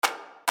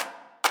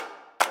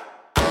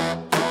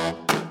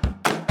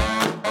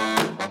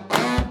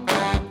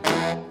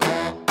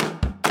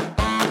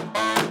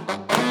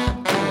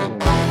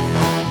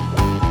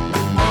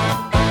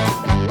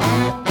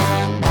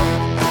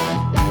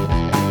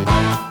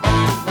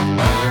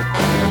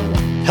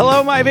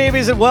Hello, my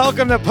babies, and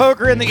welcome to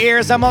Poker in the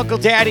Ears. I'm Uncle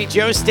Daddy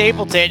Joe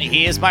Stapleton.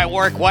 He is my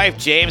work wife,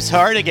 James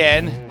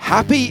Hardigan.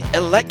 Happy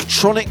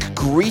Electronic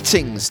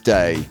Greetings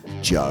Day,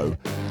 Joe.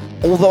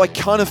 Although I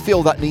kind of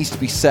feel that needs to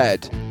be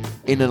said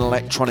in an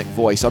electronic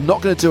voice. I'm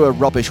not going to do a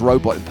rubbish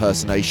robot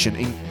impersonation.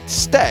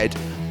 Instead,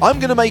 I'm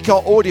going to make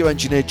our audio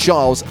engineer,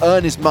 Giles,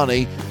 earn his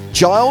money.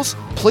 Giles,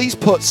 please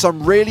put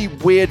some really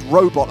weird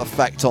robot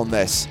effect on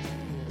this.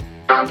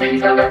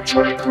 Happy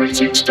Electronic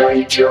Greetings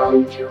Day,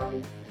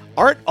 Joe.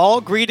 Aren't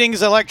all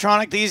greetings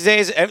electronic these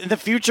days? In the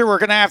future, we're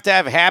going to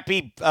have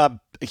happy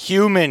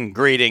human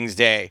greetings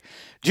day.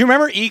 Do you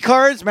remember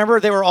e-cards? Remember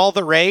they were all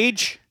the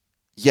rage?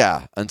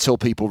 Yeah, until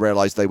people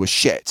realised they were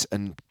shit,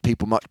 and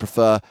people much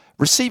prefer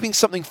receiving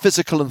something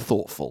physical and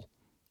thoughtful.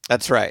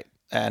 That's right.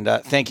 And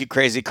thank you,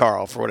 Crazy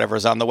Carl, for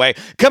whatever's on the way.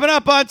 Coming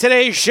up on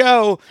today's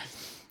show,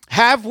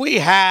 have we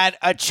had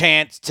a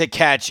chance to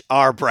catch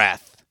our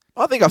breath?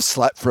 I think I've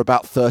slept for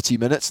about 30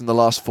 minutes in the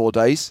last 4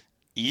 days.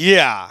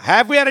 Yeah.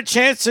 Have we had a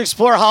chance to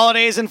explore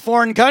holidays in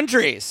foreign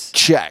countries?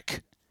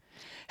 Check.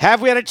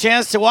 Have we had a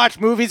chance to watch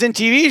movies and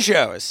TV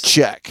shows?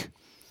 Check.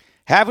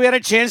 Have we had a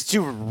chance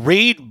to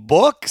read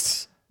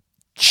books?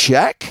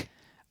 Check.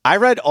 I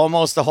read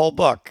almost the whole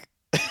book.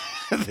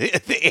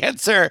 The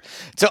answer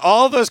to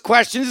all those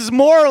questions is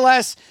more or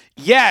less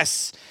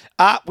yes.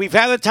 We've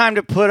had the time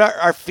to put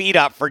our feet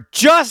up for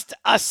just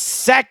a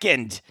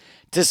second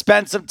to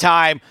spend some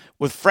time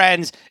with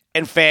friends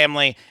and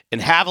family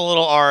and have a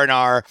little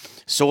R&R.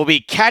 So we'll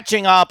be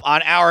catching up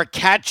on our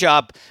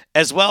catch-up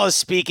as well as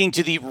speaking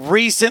to the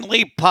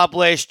recently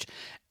republished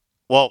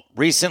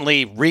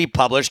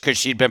because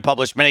she'd been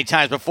published many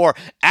times before,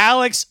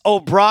 Alex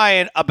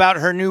O'Brien about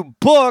her new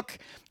book,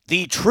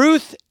 The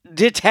Truth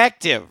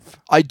Detective.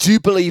 I do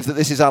believe that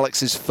this is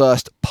Alex's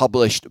first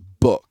published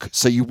book,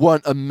 so you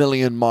weren't a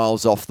million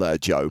miles off there,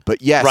 Joe.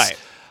 But yes,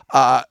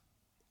 right.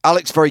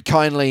 Alex very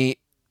kindly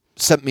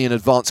sent me an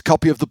advance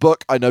copy of the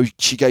book. I know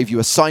she gave you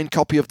a signed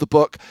copy of the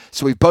book,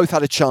 so we've both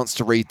had a chance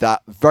to read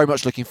that. Very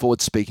much looking forward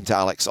to speaking to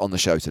Alex on the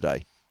show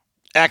today.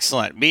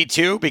 Excellent. Me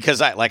too, because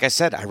like I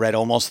said, I read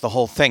almost the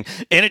whole thing.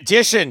 In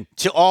addition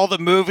to all the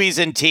movies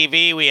and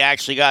TV we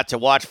actually got to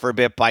watch for a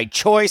bit by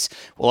choice,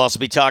 we'll also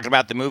be talking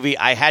about the movie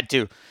I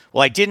didn't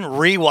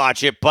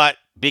rewatch it, but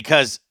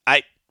because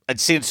I'd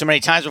seen it so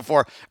many times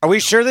before. Are we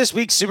sure this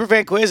week's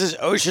Superfan quiz is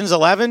Ocean's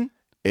 11?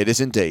 It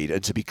is indeed.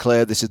 And to be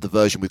clear, this is the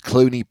version with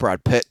Clooney,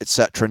 Brad Pitt,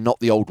 etc., not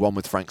the old one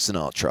with Frank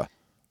Sinatra.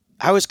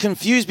 I was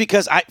confused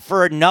because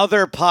for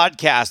another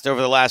podcast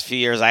over the last few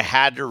years, I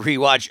had to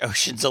rewatch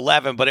Ocean's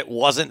 11, but it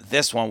wasn't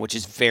this one, which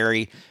is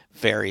very,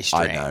 very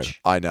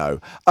strange. I know.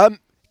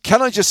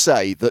 Can I just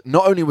say that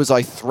not only was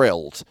I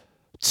thrilled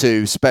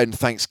to spend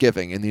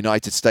Thanksgiving in the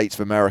United States of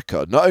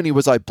America, not only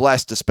was I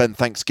blessed to spend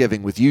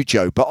Thanksgiving with you,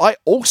 Joe, but I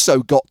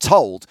also got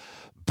told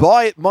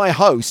by my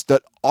host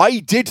that I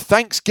did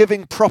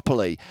Thanksgiving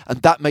properly,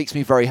 and that makes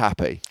me very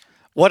happy.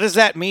 What does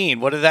that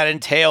mean? What did that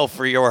entail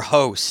for your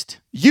host?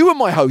 You were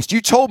my host.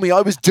 You told me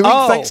I was doing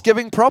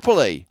Thanksgiving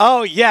properly.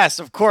 Oh, yes,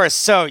 of course.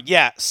 So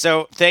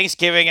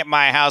Thanksgiving at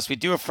my house, we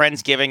do a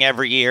Friendsgiving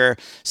every year.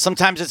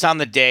 Sometimes it's on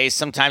the day.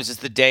 Sometimes it's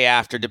the day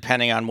after,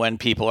 depending on when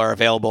people are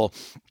available.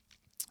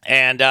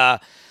 And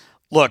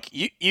look,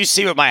 you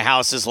see what my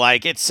house is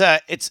like. It's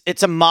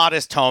a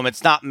modest home.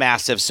 It's not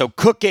massive. So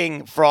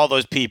cooking for all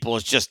those people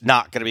is just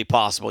not going to be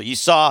possible. You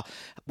saw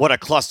what a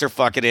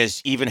clusterfuck it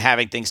is, even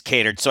having things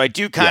catered. So I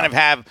do kind of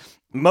have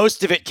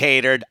most of it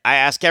catered. I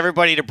ask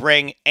everybody to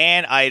bring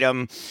an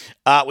item.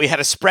 We had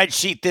a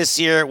spreadsheet this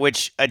year,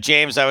 which,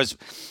 James, I was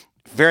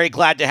very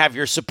glad to have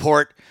your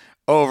support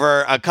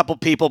over. A couple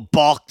people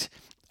balked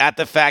at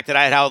the fact that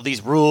I had all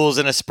these rules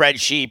in a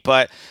spreadsheet.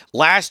 But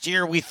last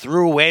year we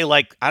threw away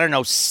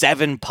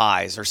 7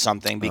 pies or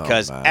something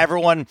because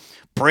everyone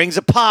brings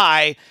a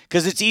pie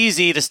because it's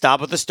easy to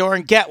stop at the store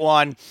and get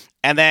one.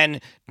 And then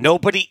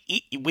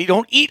we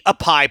don't eat a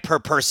pie per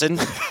person,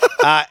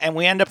 and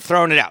we end up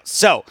throwing it out.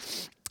 So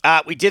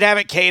we did have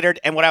it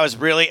catered, and what I was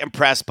really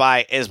impressed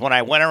by is when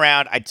I went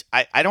around,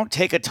 I don't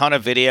take a ton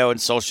of video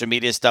and social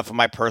media stuff in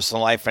my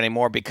personal life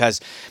anymore because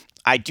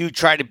I do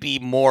try to be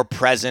more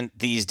present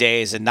these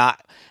days and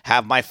not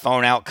have my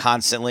phone out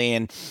constantly,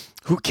 and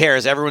who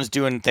cares? Everyone's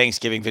doing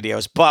Thanksgiving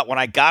videos. But when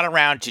I got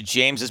around to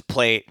James's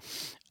plate,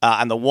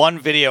 on the one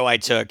video I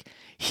took,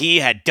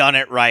 he had done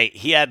it right.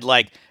 He had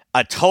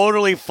a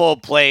totally full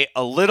plate,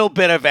 a little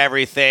bit of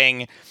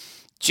everything.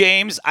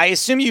 James, I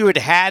assume you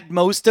had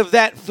most of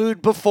that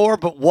food before,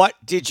 but what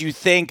did you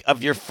think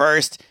of your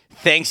first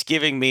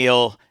Thanksgiving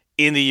meal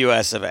in the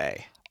US of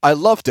A? I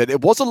loved it.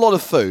 It was a lot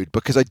of food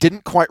because I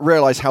didn't quite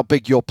realize how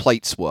big your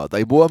plates were.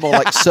 They were more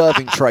like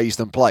serving trays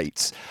than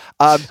plates.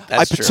 I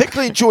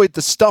particularly enjoyed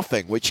the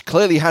stuffing, which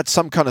clearly had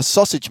some kind of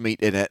sausage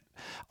meat in it.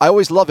 I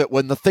always love it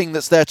when the thing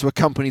that's there to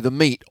accompany the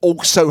meat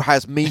also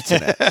has meat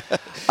in it.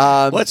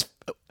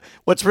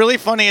 What's really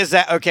funny is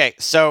that,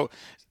 so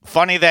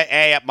funny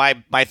that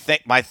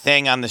my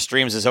thing on the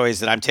streams is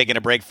always that I'm taking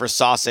a break for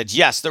sausage.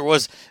 Yes, it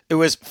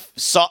was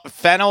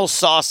fennel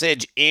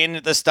sausage in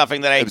the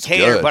stuffing that I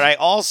catered, but I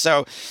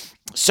also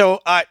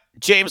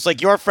James,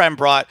 like your friend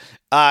brought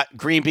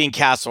green bean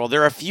casserole.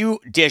 There are a few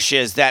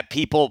dishes that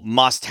people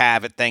must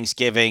have at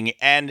Thanksgiving,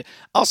 and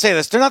I'll say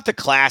this: they're not the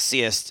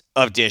classiest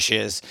of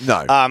dishes.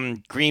 No.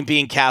 Green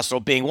bean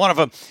casserole being one of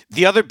them.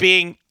 The other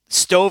being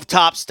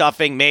stovetop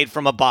stuffing made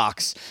from a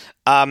box.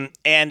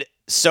 And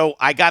so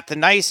I got the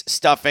nice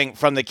stuffing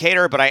from the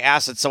caterer, but I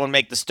asked that someone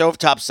make the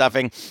stovetop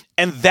stuffing,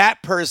 and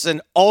that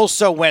person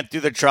also went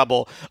through the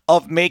trouble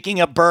of making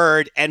a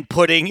bird and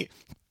putting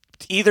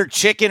either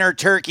chicken or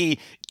turkey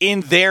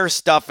in their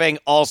stuffing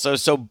also.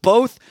 So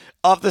both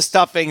of the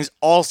stuffings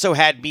also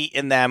had meat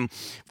in them,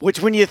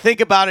 which when you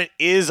think about it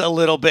is a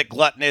little bit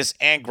gluttonous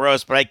and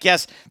gross, but I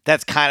guess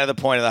that's kind of the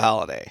point of the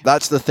holiday.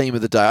 That's the theme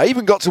of the day. I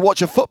even got to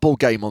watch a football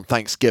game on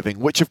Thanksgiving,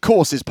 which of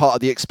course is part of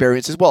the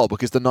experience as well,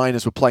 because the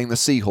Niners were playing the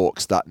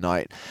Seahawks that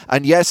night.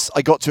 And yes,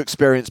 I got to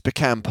experience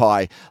pecan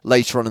pie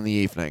later on in the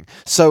evening.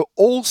 So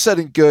all said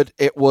and good,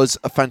 it was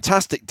a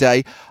fantastic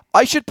day.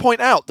 I should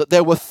point out that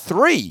there were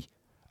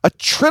a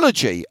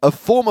trilogy of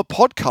former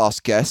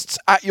podcast guests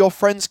at your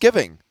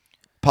Friendsgiving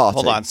party.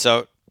 Hold on.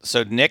 So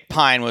Nick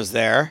Pine was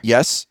there.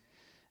 Yes.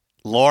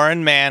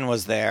 Lauren Mann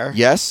was there.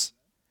 Yes.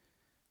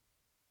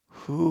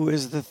 Who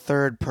is the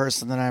third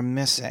person that I'm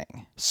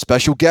missing?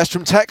 Special guest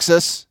from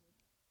Texas.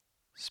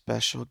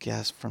 Special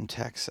guest from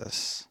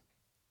Texas.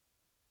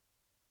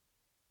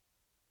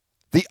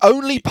 The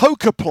only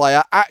poker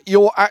player at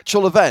your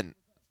actual event.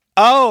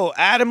 Oh,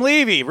 Adam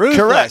Levy. Ruthless.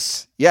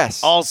 Correct.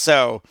 Yes.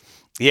 Also,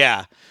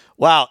 yeah.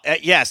 Wow.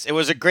 Yes, it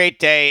was a great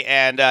day.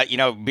 And,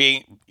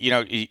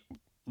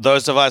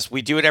 those of us,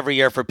 we do it every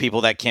year for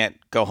people that can't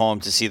go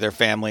home to see their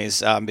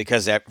families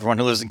because everyone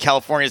who lives in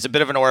California is a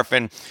bit of an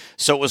orphan.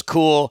 So it was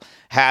cool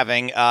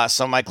having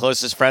some of my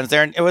closest friends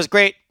there. And it was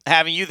great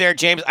having you there,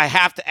 James. I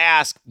have to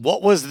ask,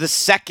 what was the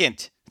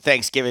second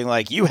Thanksgiving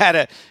like? You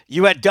had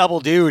double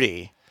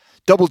duty.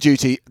 Double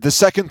duty. The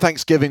second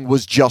Thanksgiving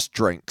was just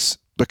drinks,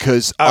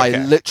 because I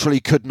literally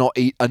could not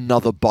eat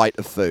another bite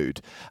of food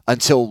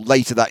until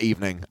later that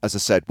evening, as I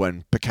said,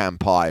 when pecan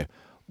pie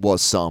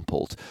was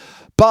sampled.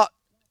 But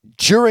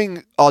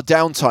during our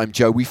downtime,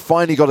 Joe, we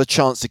finally got a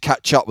chance to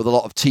catch up with a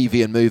lot of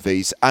TV and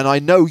movies, and I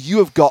know you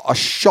have got a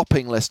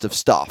shopping list of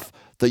stuff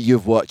that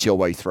you've worked your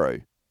way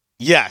through.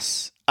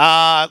 Yes.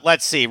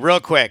 Let's see, real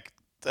quick.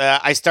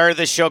 I started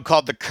this show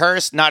called The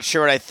Curse. Not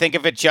sure what I think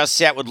of it just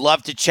yet. Would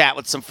love to chat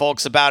with some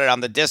folks about it on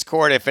the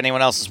Discord if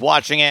anyone else is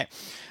watching it.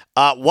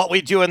 What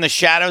We Do in the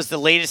Shadows, the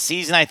latest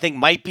season, I think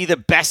might be the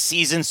best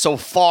season so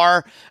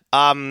far.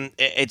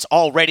 It's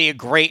already a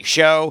great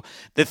show.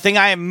 The thing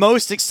I am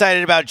most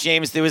excited about,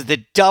 James, there was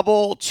the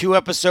double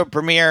 2-episode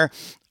premiere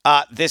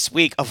this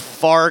week of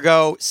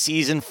Fargo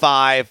season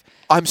 5.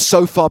 I'm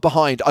so far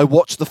behind. I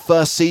watched the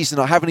first season.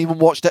 I haven't even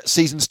watched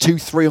seasons 2,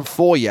 3, and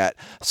 4 yet.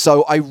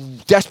 So I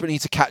desperately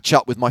need to catch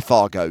up with my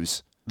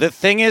Fargos. The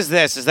thing is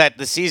that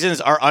the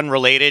seasons are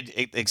unrelated,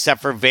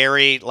 except for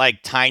very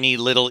tiny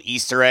little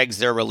Easter eggs.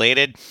 They're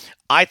related.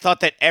 I thought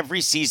that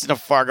every season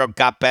of Fargo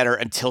got better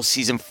until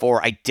season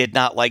 4. I did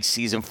not like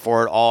season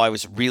 4 at all. I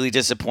was really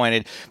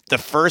disappointed. The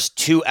first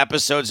 2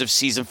 episodes of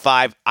season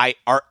 5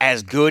 are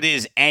as good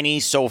as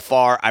any so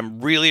far.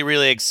 I'm really,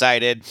 really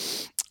excited.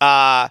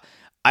 I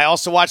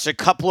also watched a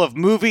couple of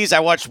movies. I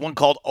watched one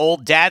called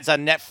Old Dads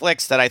on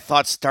Netflix that I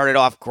thought started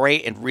off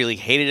great and really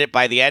hated it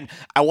by the end.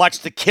 I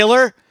watched The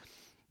Killer,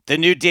 the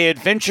new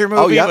David Fincher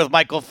movie with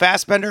Michael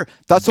Fassbender.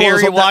 That's all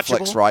on watchable.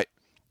 Netflix, right?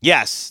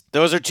 Yes,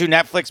 those are 2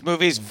 Netflix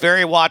movies.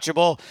 Very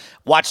watchable.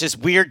 Watch this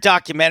weird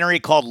documentary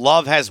called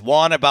Love Has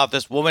Won about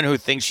this woman who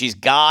thinks she's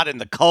God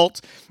and the cult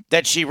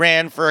that she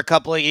ran for a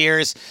couple of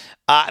years.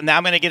 Now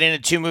I'm going to get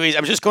into 2 movies.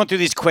 I'm just going through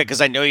these quick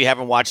because I know you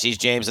haven't watched these,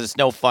 James, and it's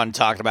no fun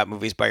talking about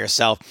movies by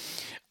yourself.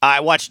 I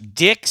watched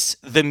Dix,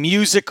 the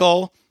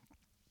musical.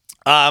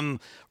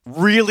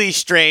 Really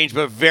strange,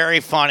 but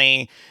very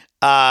funny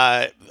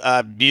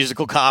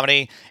musical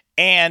comedy.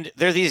 And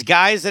there are these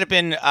guys that have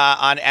been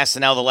on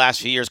SNL the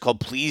last few years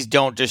called Please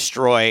Don't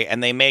Destroy,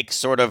 and they make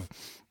sort of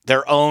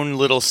their own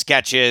little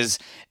sketches.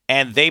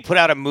 And they put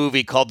out a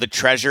movie called The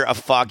Treasure of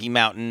Foggy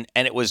Mountain,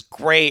 and it was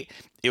great.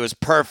 It was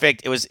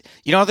perfect. It was,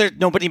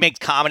 nobody makes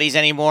comedies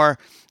anymore.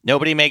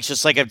 Nobody makes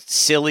just a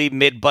silly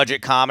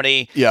mid-budget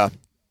comedy. Yeah.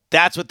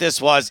 That's what this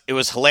was. It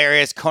was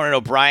hilarious. Conan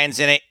O'Brien's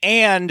in it.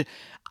 And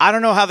I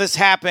don't know how this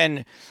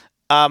happened.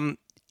 In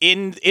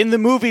the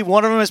movie,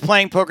 one of them is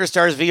playing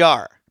PokerStars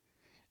VR.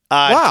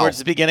 Wow. Towards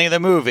the beginning of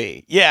the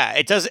movie. Yeah,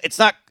 it's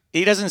not,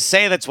 he doesn't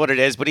say that's what it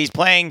is, but he's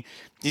playing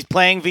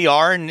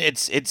VR, and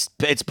it's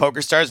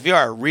PokerStars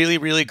VR. Really,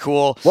 really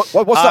cool. What's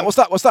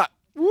that?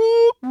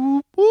 Whoop,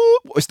 whoop,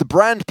 whoop. It's the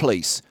brand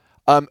police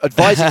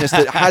advising us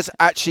that it has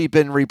actually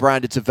been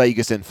rebranded to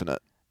Vegas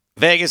Infinite.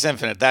 Vegas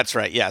Infinite, that's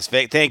right. Yes,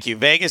 thank you.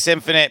 Vegas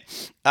Infinite,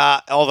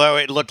 although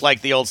it looked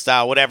like the old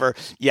style, whatever.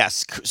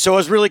 Yes, so it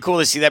was really cool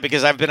to see that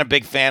because I've been a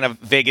big fan of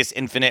Vegas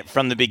Infinite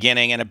from the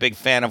beginning and a big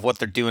fan of what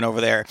they're doing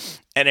over there,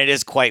 and it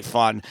is quite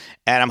fun,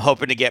 and I'm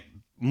hoping to get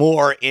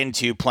more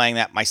into playing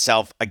that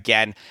myself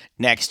again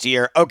next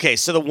year. Okay,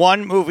 so the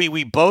one movie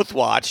we both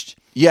watched,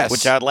 yes,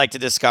 which I'd like to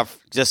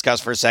discuss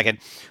for a second,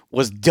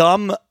 was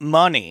Dumb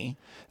Money.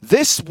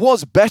 This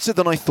was better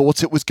than I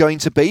thought it was going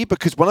to be,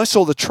 because when I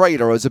saw the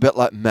trailer, I was a bit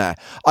like, meh.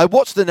 I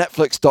watched the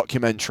Netflix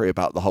documentary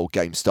about the whole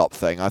GameStop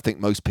thing. I think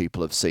most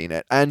people have seen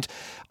it. And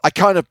I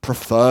kind of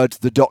preferred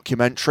the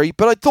documentary,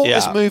 but I thought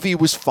this movie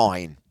was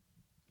fine.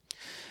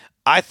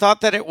 I thought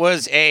that it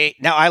was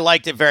now I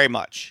liked it very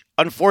much.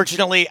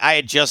 Unfortunately, I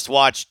had just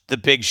watched The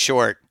Big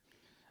Short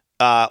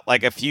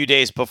like a few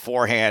days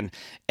beforehand,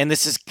 and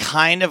this is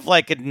kind of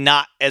like a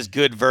not as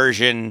good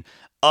version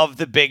of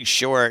The Big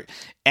Short.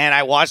 And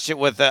I watched it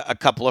with a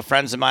couple of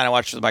friends of mine. I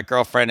watched it with my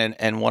girlfriend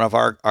and one of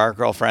our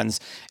girlfriends.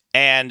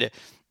 And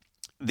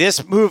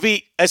this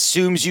movie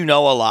assumes you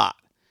know a lot.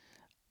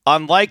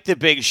 Unlike The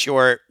Big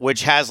Short,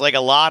 which has like a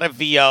lot of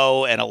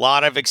VO and a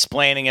lot of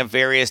explaining of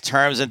various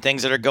terms and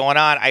things that are going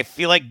on, I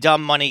feel like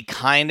Dumb Money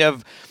kind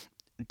of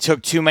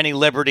took too many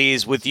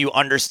liberties with you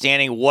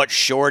understanding what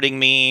shorting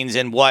means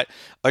and what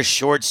a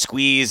short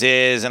squeeze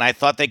is. And I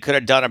thought they could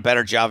have done a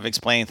better job of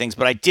explaining things,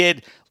 but I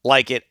did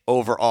like it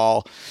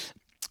overall.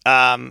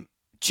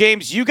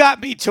 James, you got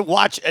me to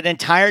watch an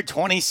entire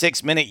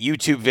 26-minute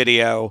YouTube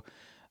video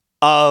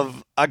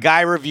of a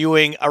guy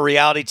reviewing a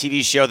reality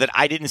TV show that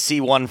I didn't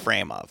see one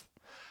frame of.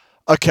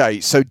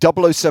 Okay, so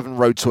 007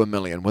 Road to a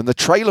Million. When the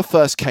trailer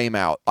first came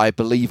out, I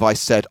believe I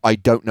said, I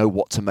don't know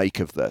what to make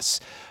of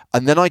this.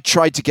 And then I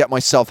tried to get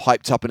myself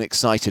hyped up and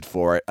excited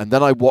for it. And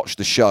then I watched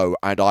the show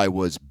and I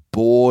was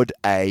bored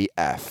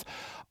AF.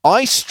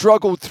 I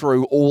struggled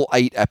through all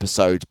 8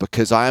 episodes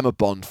because I am a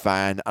Bond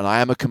fan and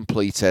I am a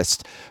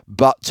completist.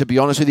 But to be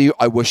honest with you,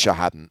 I wish I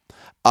hadn't.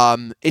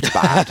 It's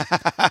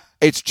bad.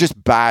 It's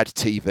just bad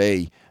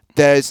TV.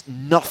 There's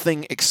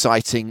nothing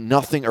exciting,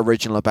 nothing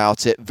original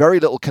about it. Very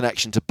little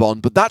connection to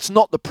Bond, but that's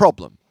not the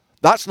problem.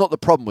 That's not the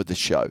problem with the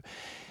show.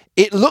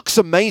 It looks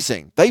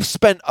amazing. They've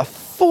spent a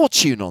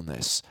fortune on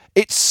this.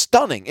 It's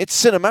stunning. It's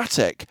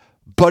cinematic,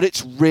 but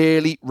it's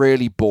really,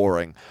 really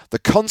boring. The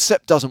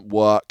concept doesn't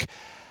work.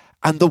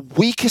 And the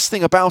weakest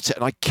thing about it,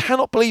 and I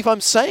cannot believe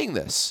I'm saying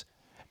this,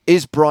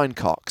 is Brian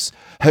Cox,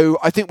 who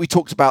I think we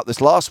talked about this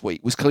last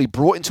week, was clearly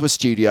brought into a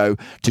studio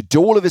to do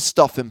all of his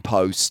stuff in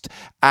post,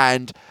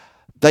 and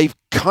they've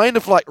kind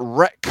of like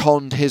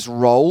retconned his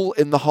role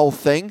in the whole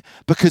thing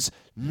because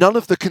none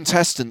of the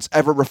contestants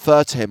ever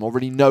refer to him or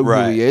really know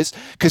who he is,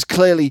 because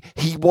clearly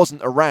he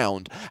wasn't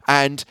around.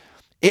 And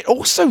it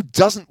also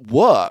doesn't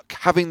work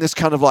having this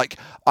kind of like,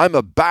 I'm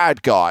a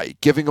bad guy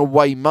giving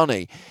away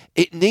money.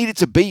 It needed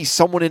to be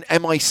someone in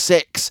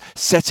MI6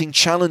 setting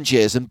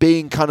challenges and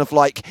being kind of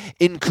like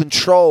in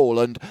control,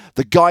 and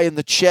the guy in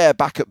the chair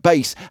back at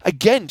base.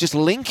 Again, just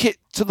link it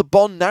to the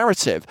Bond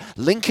narrative.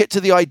 Link it to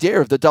the idea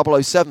of the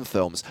 007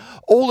 films.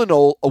 All in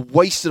all, a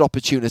wasted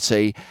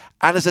opportunity.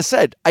 And as I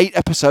said, 8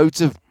 episodes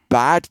of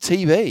bad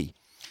TV.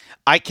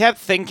 I kept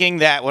thinking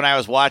that when I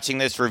was watching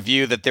this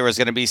review that there was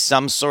going to be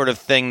some sort of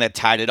thing that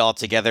tied it all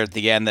together at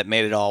the end that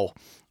made it all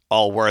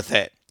worth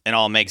it and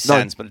all make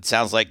sense, but it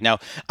sounds like no.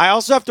 I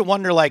also have to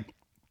wonder, like,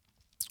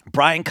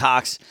 Brian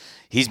Cox,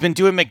 he's been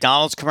doing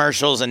McDonald's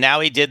commercials, and now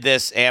he did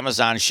this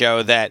Amazon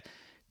show that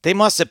they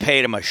must have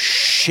paid him a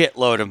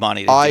shitload of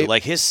money to do.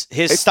 Like, his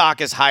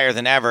stock is higher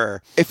than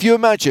ever. If you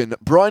imagine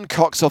Brian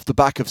Cox off the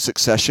back of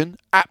Succession,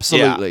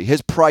 absolutely. Yeah.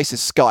 His price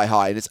is sky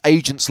high, and his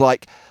agent's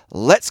like,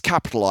 let's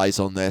capitalize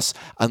on this,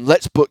 and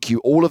let's book you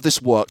all of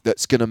this work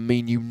that's going to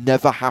mean you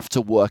never have to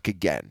work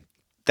again.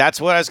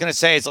 That's what I was going to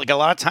say. It's like a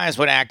lot of times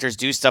when actors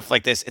do stuff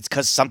like this, it's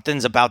because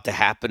something's about to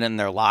happen in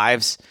their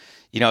lives.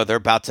 You know, they're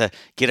about to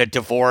get a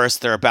divorce,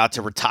 they're about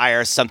to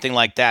retire, something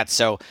like that.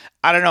 So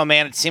I don't know,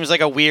 man. It seems like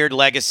a weird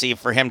legacy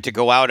for him to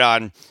go out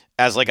on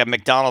as like a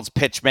McDonald's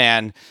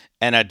pitchman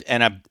and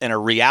a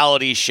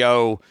reality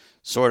show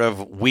sort of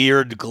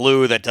weird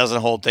glue that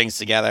doesn't hold things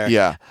together.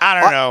 Yeah. I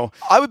don't know.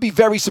 I would be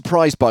very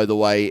surprised, by the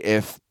way,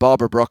 if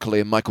Barbara Broccoli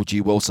and Michael G.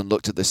 Wilson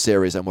looked at this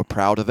series and were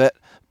proud of it.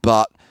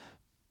 But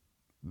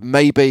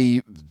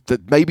maybe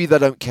they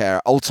don't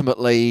care.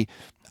 Ultimately,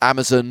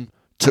 Amazon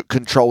took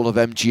control of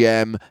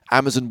MGM.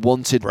 Amazon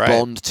wanted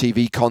Bond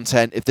TV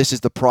content. If this is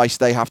the price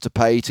they have to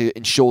pay to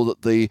ensure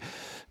that the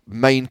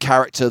main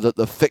character, that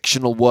the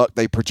fictional work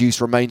they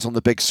produce remains on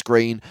the big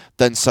screen,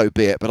 then so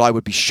be it. But I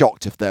would be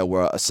shocked if there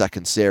were a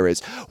second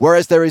series.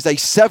 Whereas there is a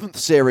 7th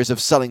series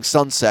of Selling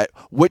Sunset,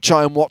 which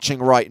I am watching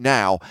right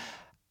now.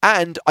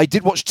 And I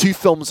did watch 2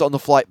 films on the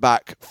flight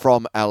back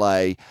from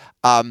LA,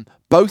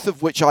 both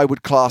of which I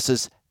would class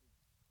as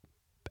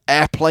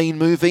airplane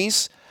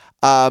movies.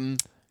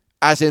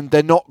 As in,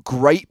 they're not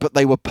great, but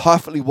they were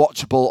perfectly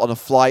watchable on a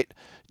flight.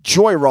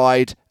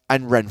 Joyride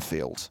and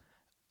Renfield.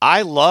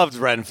 I loved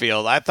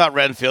Renfield. I thought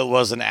Renfield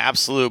was an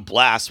absolute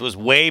blast. It was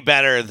way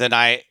better than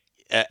I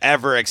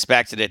ever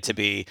expected it to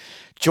be.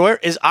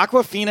 Is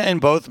Awkwafina in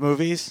both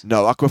movies?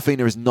 No,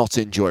 Awkwafina is not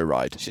in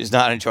Joyride. She's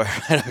not in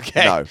Joyride.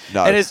 Okay.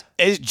 No. And is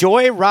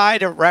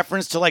Joyride a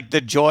reference to like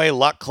the Joy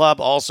Luck Club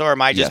also, or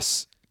am I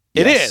just... Yes.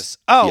 It is.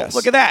 Oh,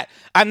 Look at that.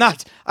 I'm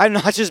not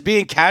just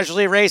being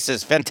casually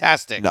racist.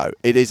 Fantastic. No,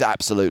 it is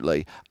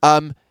absolutely.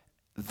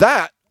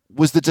 That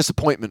was the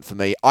disappointment for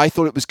me. I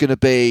thought it was going to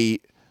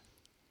be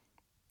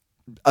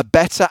a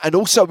better and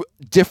also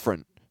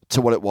different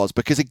to what it was,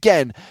 because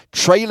again,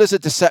 trailers are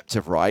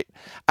deceptive, right?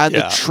 And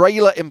the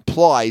trailer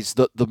implies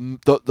that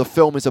the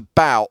film is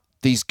about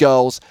these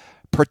girls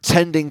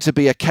pretending to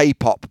be a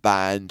K-pop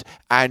band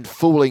and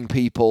fooling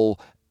people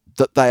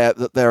that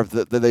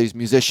they're these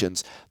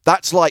musicians.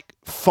 That's like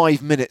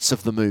 5 minutes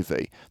of the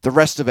movie. The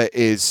rest of it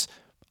is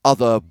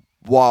other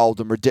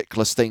wild and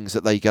ridiculous things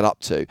that they get up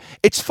to.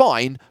 It's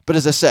fine, but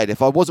as I said,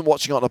 if I wasn't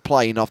watching it on a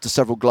plane after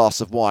several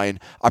glasses of wine,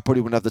 I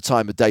probably wouldn't have the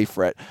time of day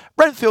for it.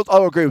 Renfield,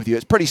 I'll agree with you,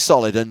 it's pretty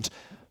solid. And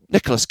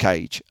Nicolas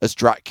Cage as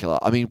Dracula,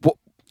 I mean,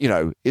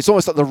 it's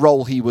almost like the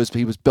role he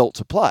was built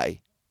to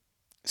play.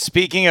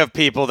 Speaking of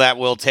people that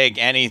will take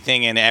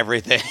anything and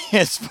everything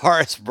as far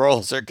as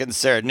roles are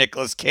concerned,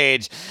 Nicolas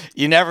Cage,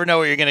 you never know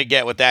what you're going to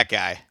get with that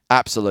guy.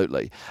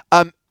 Absolutely.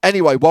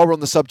 Anyway, while we're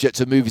on the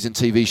subject of movies and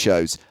TV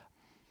shows,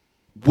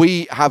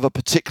 we have a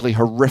particularly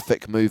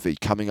horrific movie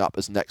coming up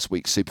as next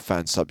week's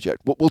Superfan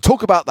subject. We'll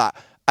talk about that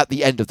at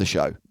the end of the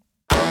show.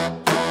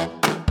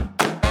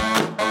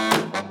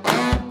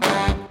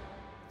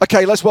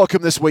 Okay, let's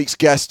welcome this week's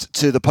guest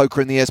to the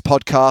Poker in the Ears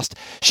podcast.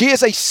 She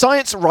is a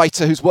science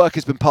writer whose work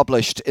has been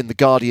published in The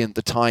Guardian,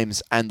 The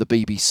Times, and the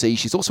BBC.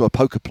 She's also a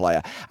poker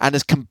player and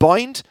has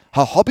combined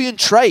her hobby and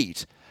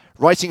trade,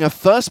 writing her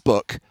first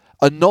book,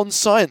 a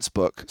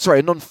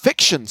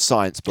non-fiction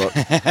science book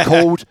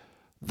called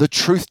The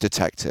Truth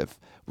Detective,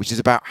 which is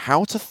about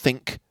how to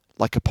think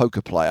like a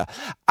poker player.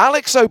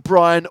 Alex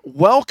O'Brien,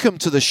 welcome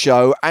to the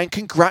show and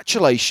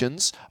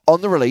congratulations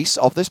on the release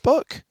of this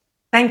book.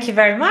 Thank you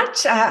very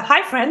much.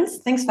 Hi, friends.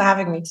 Thanks for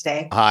having me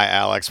today. Hi,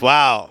 Alex.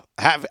 Wow.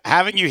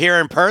 Having you here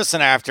in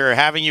person after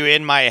having you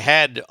in my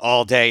head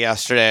all day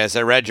yesterday as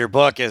I read your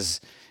book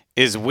is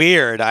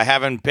weird. I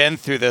haven't been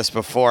through this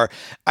before.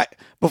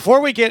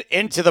 Before we get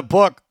into the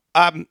book,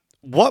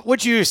 what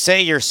would you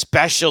say your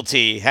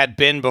specialty had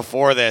been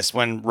before this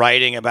when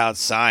writing about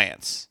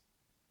science?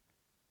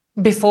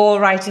 Before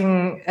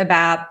writing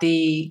about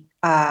the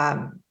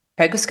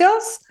poker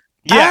skills?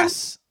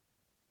 Yes.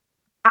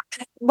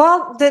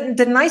 Well,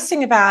 the nice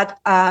thing about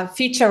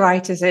feature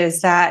writers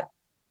is that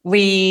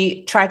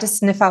we try to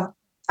sniff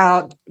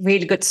out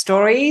really good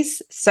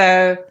stories.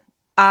 So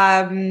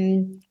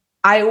I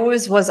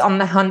always was on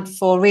the hunt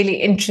for really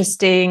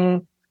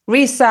interesting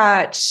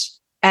research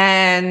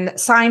and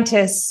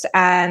scientists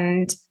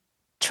and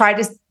try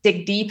to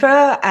dig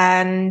deeper.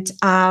 And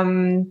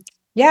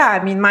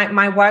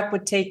my work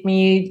would take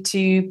me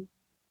to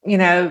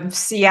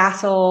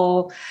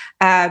Seattle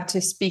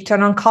to speak to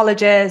an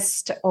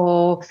oncologist,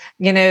 or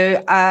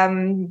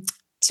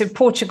to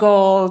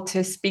Portugal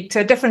to speak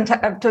to a different.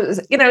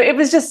 It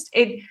was just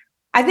it.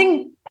 I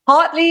think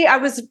partly I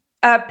was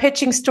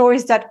pitching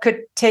stories that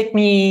could take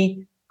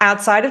me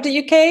outside of the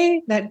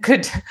UK, that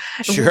could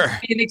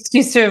be an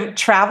excuse to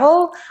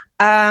travel.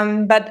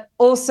 But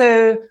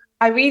also,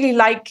 I really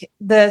like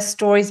the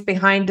stories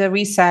behind the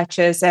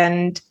researchers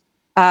and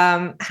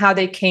how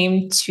they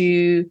came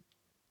to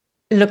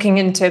looking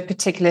into a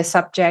particular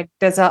subject.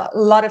 There's a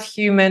lot of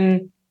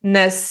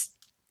humanness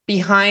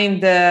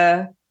behind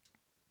the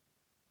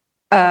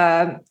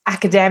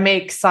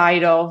academic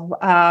side of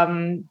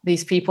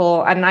these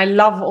people. And I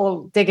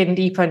love digging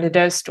deeper into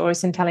those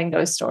stories and telling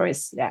those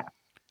stories. Yeah.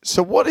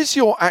 So what is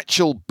your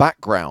actual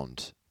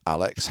background,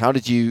 Alex? How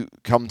did you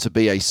come to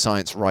be a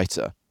science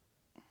writer?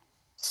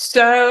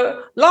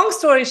 So, long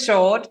story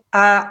short,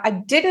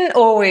 I didn't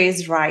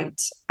always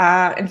write.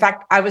 In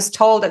fact, I was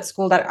told at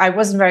school that I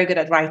wasn't very good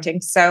at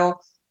writing. So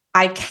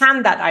I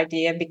canned that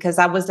idea because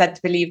I was led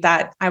to believe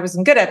that I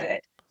wasn't good at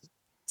it.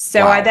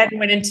 So I then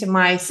went into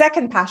my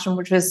second passion,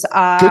 which was...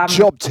 good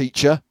job,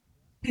 teacher.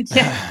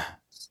 Yeah.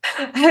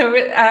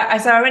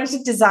 So I went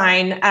into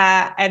design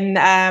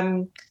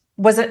and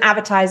was in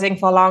advertising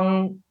for a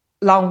long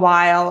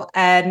while,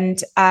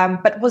 and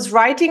but was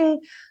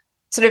writing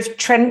sort of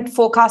trend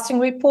forecasting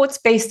reports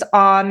based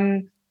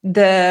on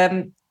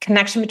the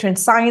connection between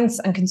science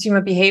and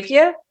consumer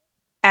behavior.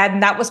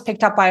 And that was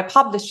picked up by a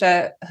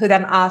publisher who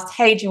then asked,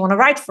 hey, do you want to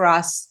write for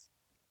us?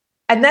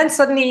 And then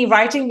suddenly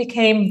writing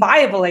became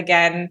viable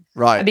again.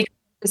 Right.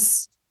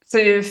 Because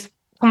sort of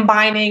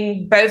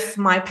combining both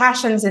my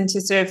passions into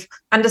sort of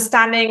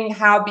understanding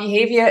how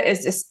behavior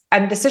is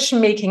and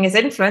decision-making is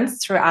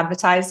influenced through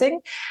advertising.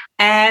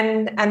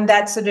 And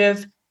that sort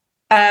of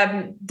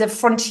the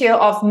frontier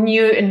of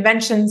new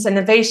inventions,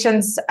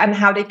 innovations, and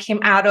how they came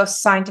out of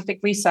scientific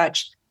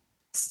research.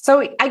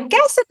 So I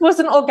guess it was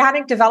an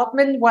organic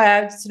development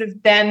where I sort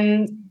of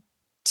then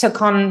took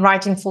on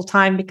writing full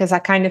time because I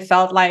kind of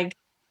felt like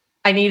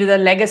I needed a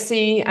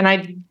legacy, and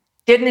I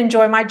didn't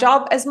enjoy my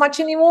job as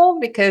much anymore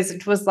because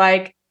it was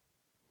like,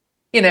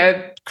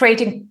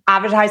 creating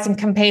advertising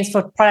campaigns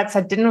for products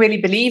I didn't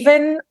really believe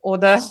in or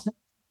the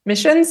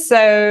missions.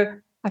 So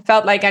I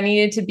felt like I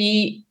needed to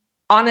be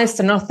honest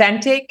and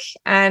authentic,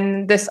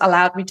 and this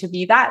allowed me to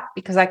be that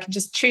because I can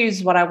just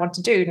choose what I want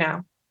to do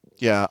now.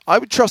 Yeah, I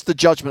would trust the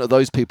judgment of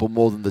those people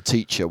more than the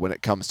teacher when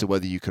it comes to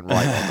whether you can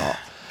write or not.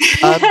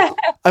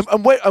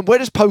 And where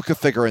does poker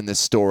figure in this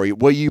story?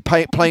 Were you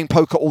playing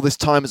poker all this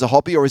time as a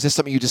hobby, or is this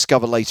something you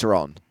discover later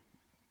on?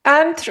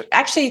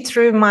 Actually,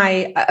 through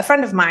a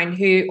friend of mine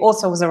who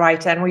also was a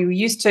writer, and we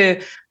used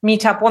to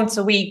meet up once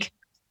a week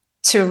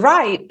to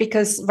write,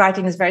 because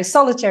writing is very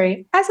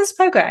solitary, as is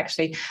poker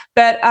actually.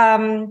 But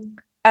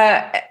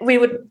we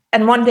would,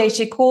 and one day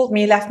she called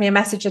me, left me a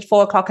message at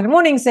 4:00 in the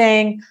morning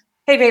saying,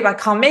 "Hey babe, I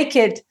can't make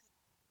it.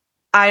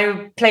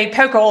 I played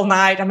poker all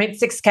night. I made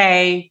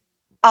 6K.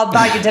 I'll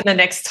buy you dinner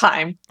next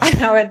time."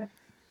 And I went,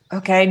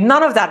 okay,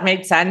 none of that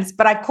made sense.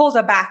 But I called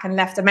her back and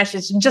left a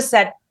message and just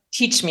said,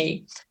 "Teach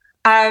me."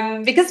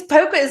 Because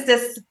poker is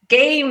this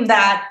game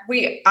that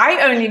I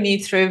only knew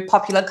through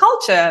popular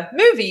culture,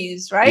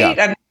 movies, right?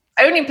 Yeah. And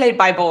only played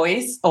by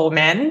boys or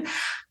men.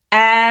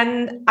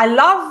 And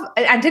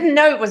I didn't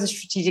know it was a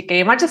strategic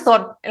game. I just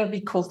thought it would be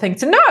a cool thing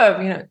to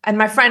know, And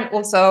my friend,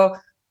 also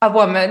a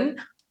woman,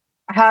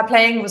 her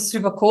playing was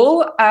super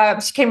cool.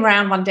 She came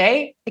around one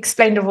day,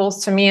 explained the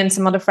rules to me and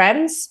some other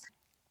friends.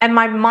 And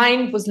my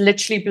mind was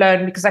literally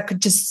blown, because I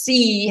could just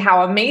see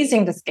how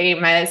amazing this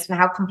game is and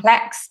how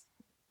complex.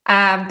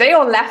 They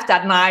all left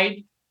that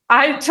night.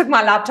 I took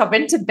my laptop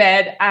into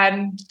bed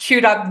and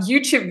queued up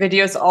YouTube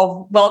videos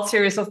of World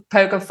Series of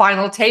Poker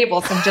final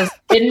tables and just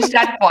binged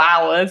that for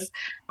hours.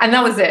 And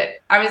that was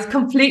it. I was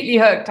completely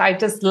hooked. I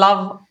just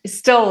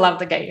still love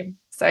the game.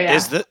 So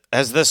yeah.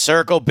 Has the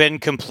circle been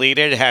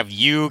completed? Have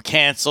you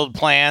canceled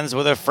plans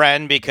with a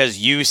friend because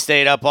you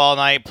stayed up all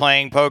night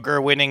playing poker,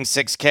 winning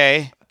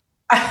 6K?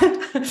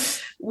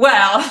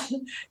 Well,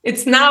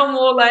 it's now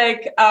more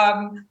like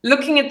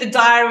looking at the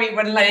diary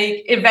when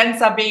like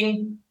events are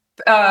being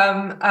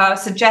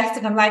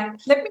suggested. I'm like,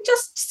 let me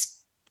just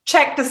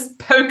check this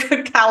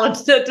poker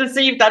calendar to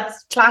see if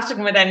that's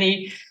clashing with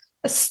any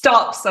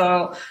stops.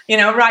 Or,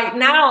 right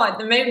now at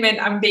the moment,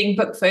 I'm being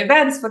booked for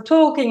events, for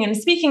talking and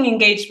speaking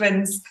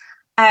engagements,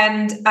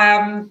 and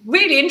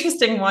really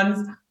interesting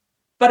ones.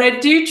 But I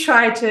do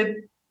try to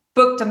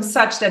book them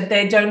such that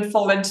they don't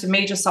fall into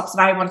major stops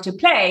that I want to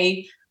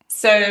play.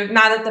 So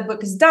now that the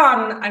book is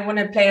done, I want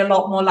to play a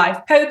lot more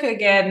live poker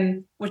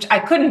again, which I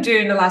couldn't do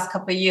in the last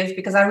couple of years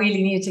because I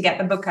really needed to get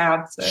the book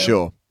out.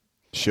 So.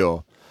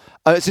 Sure.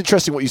 It's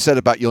interesting what you said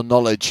about your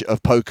knowledge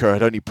of poker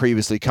had only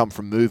previously come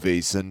from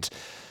movies. And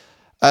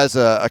as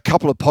a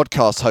couple of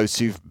podcast hosts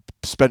who've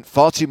spent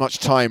far too much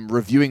time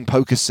reviewing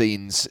poker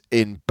scenes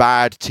in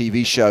bad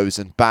TV shows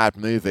and bad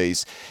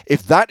movies,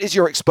 if that is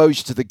your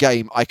exposure to the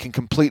game, I can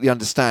completely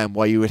understand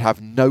why you would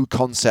have no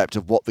concept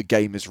of what the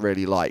game is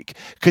really like,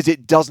 because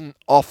it doesn't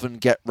often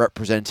get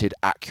represented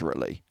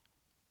accurately.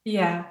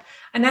 Yeah,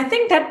 and I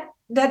think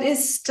that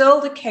is still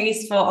the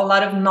case for a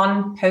lot of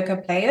non-poker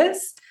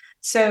players.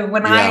 So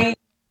when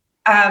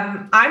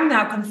I'm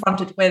now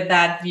confronted with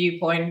that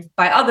viewpoint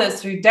by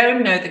others who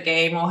don't know the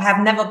game or have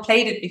never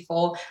played it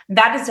before,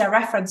 that is their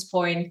reference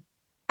point.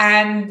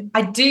 And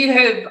I do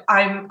hope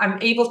I'm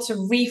able to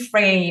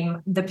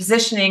reframe the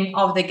positioning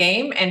of the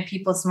game and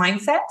people's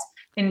mindset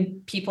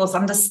and people's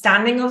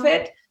understanding of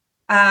it.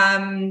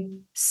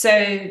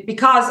 So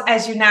because,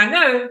 as you now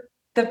know,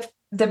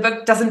 the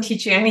book doesn't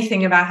teach you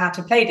anything about how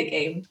to play the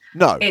game.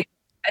 No.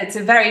 It's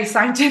a very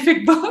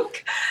scientific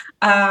book.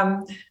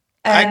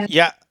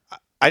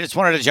 I just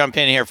wanted to jump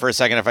in here for a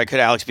second, if I could,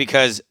 Alex,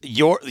 because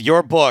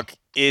your book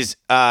is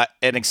an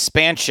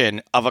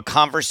expansion of a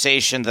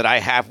conversation that I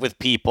have with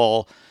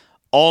people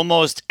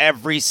almost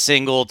every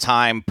single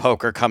time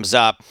poker comes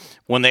up,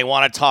 when they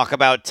want to talk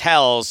about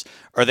tells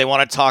or they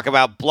want to talk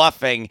about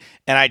bluffing.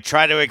 And I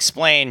try to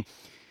explain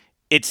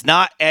it's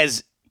not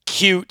as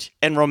cute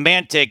and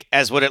romantic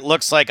as what it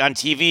looks like on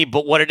TV,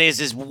 but what it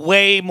is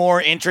way more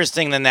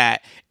interesting than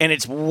that, and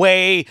it's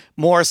way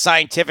more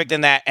scientific than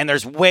that, and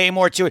there's way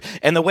more to it.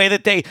 And the way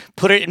that they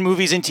put it in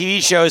movies and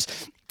TV shows,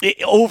 it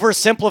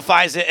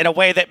oversimplifies it in a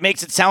way that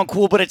makes it sound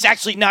cool, but it's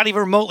actually not even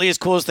remotely as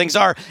cool as things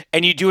are.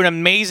 And you do an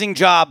amazing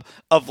job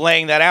of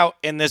laying that out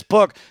in this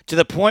book, to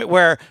the point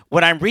where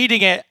when I'm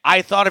reading it,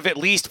 I thought of at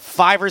least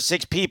 5 or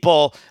 6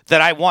 people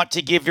that I want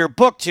to give your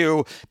book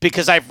to,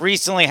 because I've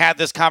recently had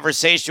this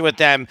conversation with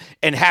them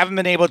and haven't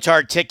been able to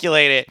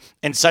articulate it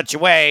in such a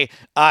way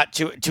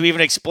to even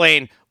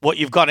explain what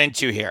you've gone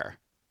into here.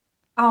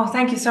 Oh,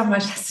 thank you so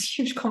much. That's a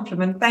huge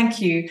compliment.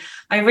 Thank you.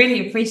 I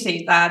really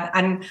appreciate that.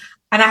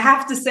 And I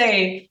have to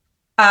say,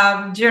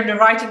 during the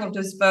writing of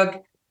this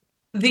book,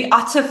 the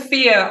utter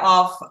fear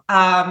of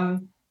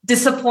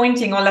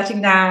disappointing or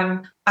letting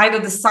down either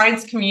the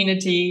science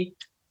community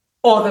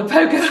or the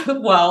poker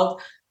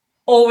world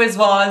always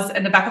was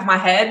in the back of my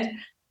head.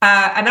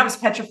 And that was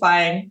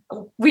petrifying.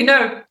 We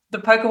know the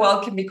poker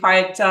world can be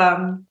quite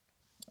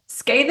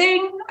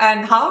scathing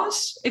and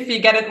harsh if you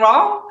get it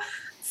wrong.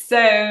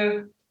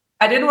 So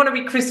I didn't want to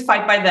be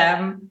crucified by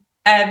them.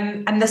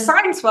 And the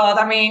science world,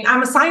 I mean,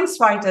 I'm a science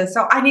writer,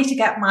 so I need to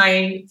get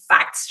my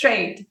facts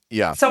straight.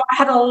 Yeah. So I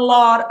had a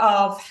lot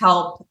of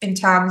help in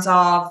terms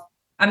of,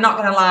 I'm not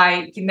going to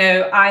lie,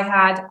 I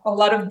had a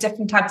lot of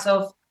different types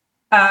of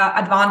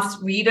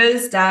advanced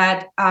readers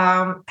that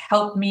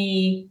helped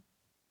me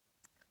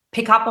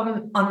pick up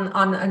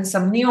on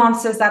some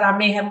nuances that I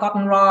may have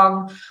gotten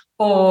wrong,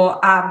 or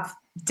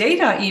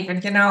data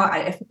even.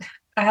 I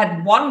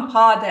had one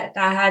part that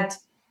I had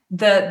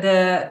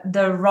not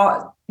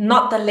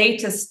the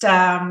latest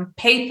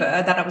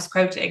paper that I was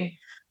quoting.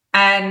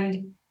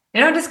 And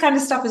this kind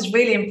of stuff is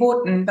really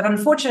important. But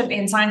unfortunately,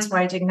 in science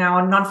writing now,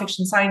 on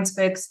nonfiction science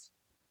books,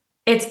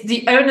 it's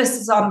the onus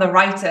is on the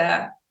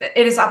writer.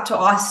 It is up to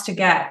us to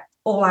get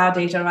all our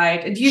data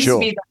right. It used to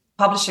be that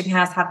publishing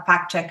has had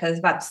fact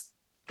checkers.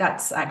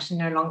 That's actually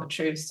no longer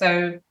true.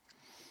 So,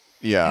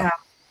 yeah.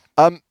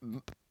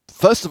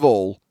 First of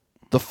all,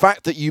 the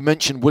fact that you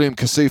mentioned William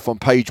Kassouf on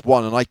page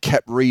 1 and I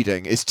kept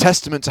reading is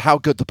testament to how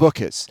good the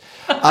book is.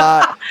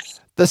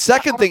 The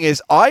second thing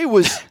is I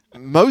was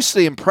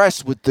mostly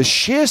impressed with the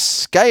sheer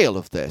scale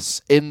of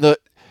this, in that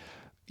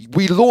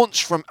we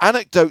launched from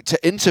anecdote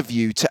to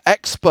interview to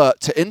expert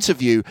to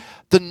interview.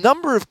 The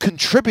number of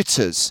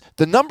contributors,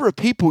 the number of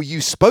people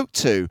you spoke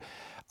to.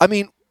 I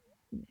mean,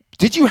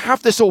 did you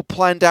have this all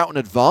planned out in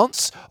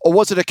advance? Or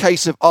was it a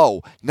case of,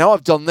 oh, now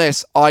I've done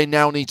this, I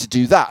now need to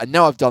do that. And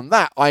now I've done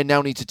that, I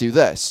now need to do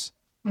this?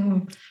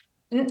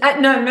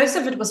 Mm-hmm. No, most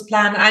of it was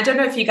planned. I don't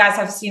know if you guys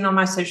have seen on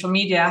my social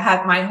media, I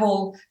had my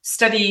whole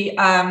study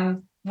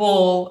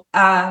wall.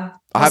 I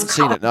haven't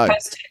seen it, no.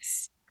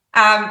 Post-its.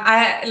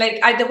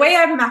 The way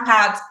I map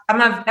out,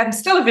 I'm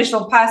still a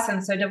visual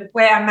person. So the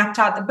way I mapped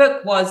out the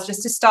book was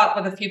just to start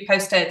with a few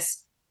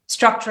post-its,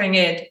 structuring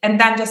it, and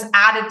then just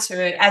added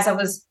to it as I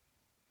was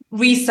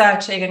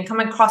researching and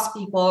coming across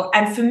people.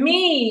 And for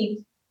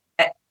me,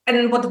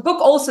 and what the book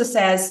also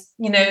says,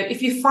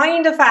 if you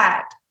find a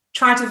fact,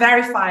 try to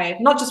verify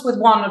it, not just with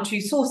one or two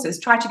sources.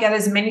 Try to get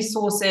as many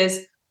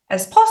sources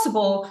as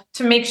possible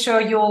to make sure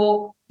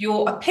your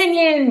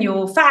opinion,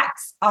 your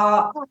facts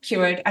are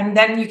accurate, and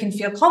then you can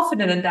feel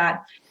confident in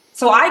that.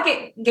 So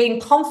I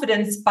gain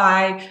confidence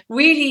by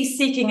really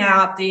seeking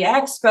out the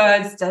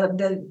experts,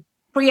 the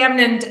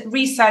preeminent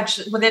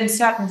research within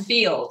certain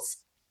fields.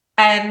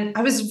 And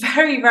I was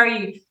very,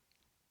 very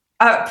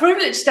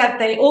privileged that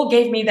they all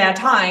gave me their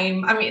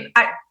time. I mean,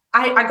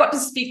 I got to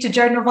speak to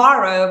Joe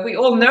Navarro. We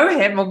all know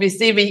him,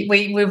 obviously.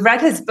 We've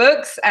read his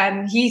books,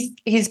 and he's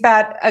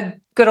had a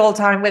good old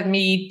time with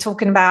me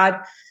talking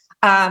about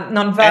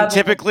nonverbal. And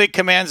typically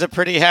commands a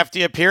pretty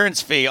hefty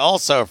appearance fee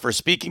also for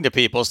speaking to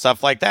people,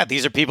 stuff like that.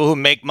 These are people who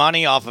make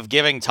money off of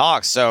giving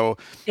talks. So,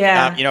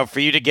 for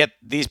you to get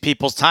these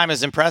people's time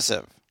is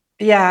impressive.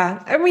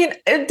 Yeah. I mean,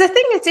 the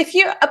thing is, if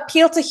you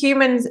appeal to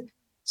human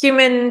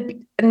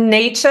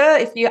nature,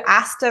 if you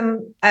ask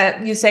them,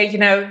 you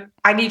say,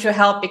 I need your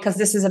help because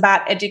this is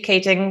about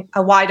educating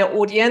a wider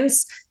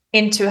audience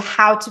into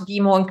how to be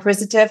more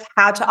inquisitive,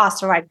 how to ask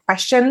the right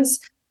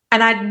questions.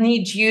 And I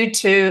need you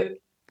to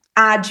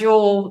add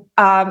your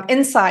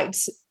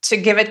insights to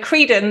give it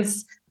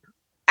credence.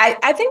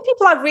 I think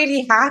people are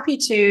really happy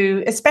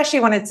to, especially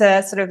when it's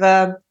a sort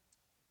of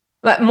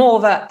more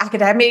of an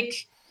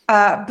academic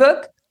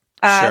book,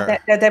 sure.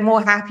 they're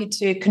more happy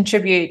to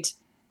contribute.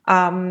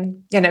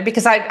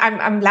 Because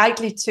I'm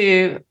likely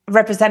to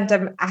represent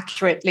them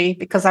accurately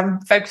because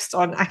I'm focused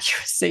on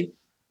accuracy.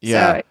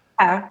 Yeah.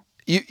 So,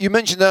 You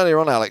mentioned earlier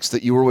on, Alex,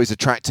 that you were always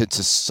attracted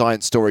to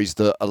science stories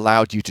that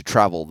allowed you to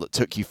travel, that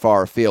took you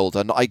far afield.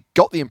 And I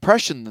got the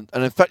impression,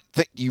 and in fact,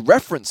 that you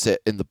reference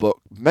it in the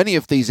book, many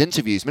of these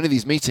interviews, many of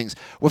these meetings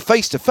were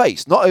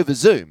face-to-face, not over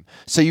Zoom.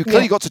 So you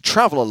clearly got to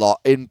travel a lot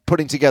in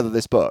putting together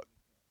this book.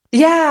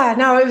 Yeah,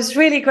 no, it was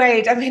really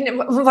great. I mean,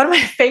 one of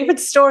my favorite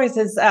stories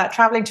is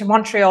traveling to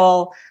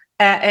Montreal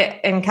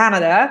in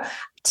Canada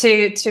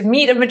to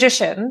meet a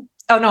magician.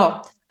 Oh,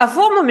 no, a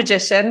former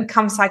magician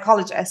come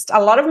psychologist.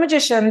 A lot of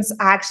magicians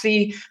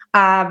actually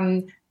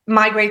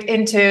migrate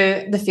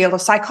into the field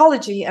of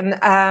psychology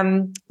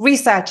and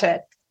research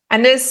it.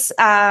 And this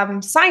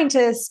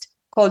scientist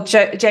called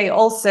Jay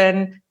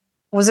Olson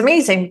was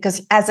amazing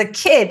because as a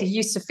kid, he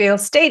used to feel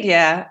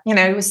stadia. He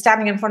was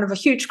standing in front of a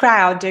huge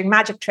crowd doing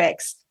magic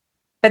tricks.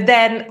 But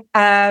then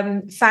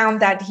found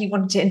that he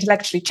wanted to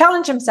intellectually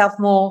challenge himself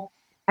more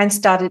and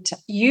started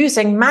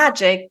using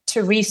magic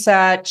to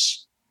research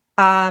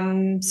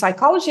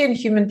psychology and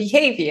human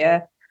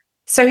behavior.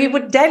 So he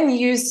would then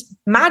use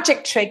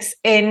magic tricks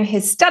in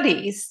his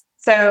studies.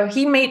 So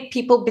he made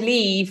people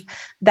believe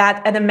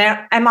that an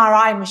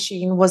MRI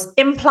machine was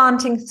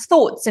implanting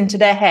thoughts into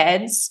their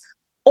heads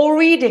or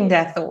reading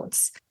their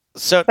thoughts.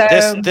 So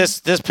this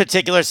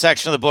particular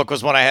section of the book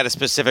was one I had a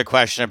specific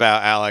question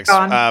about, Alex.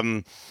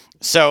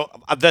 So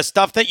the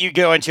stuff that you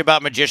go into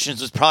about magicians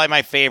was probably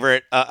my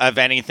favorite of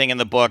anything in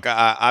the book.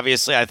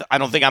 Obviously, I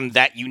don't think I'm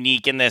that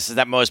unique in this, is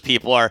that most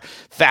people are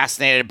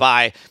fascinated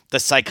by the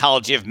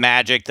psychology of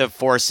magic, the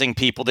forcing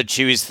people to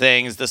choose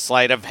things, the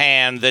sleight of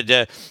hand,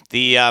 the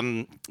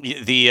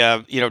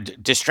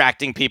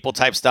distracting people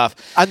type stuff.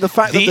 And the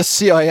fact that the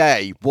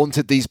CIA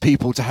wanted these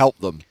people to help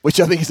them, which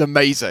I think is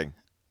amazing.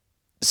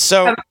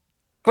 So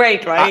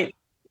great, right?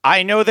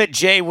 I know that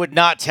Jay would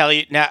not tell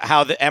you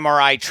how the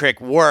MRI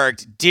trick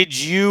worked. Did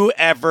you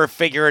ever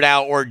figure it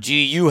out, or do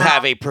you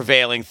have a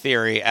prevailing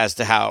theory as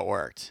to how it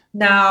worked?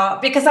 No,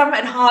 because I'm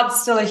at heart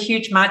still a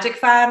huge magic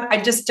fan. I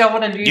just don't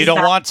want to lose. You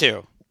don't want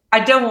to?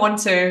 I don't want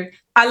to.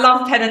 I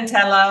love Penn and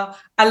Teller.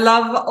 I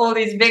love all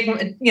these big,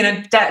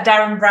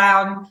 Darren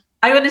Brown.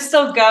 I want to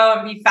still go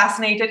and be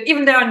fascinated,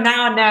 even though I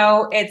now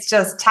know it's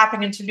just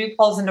tapping into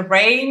loopholes in the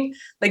brain.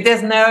 Like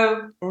there's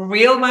no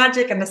real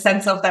magic in the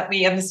sense of that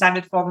we understand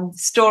it from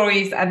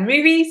stories and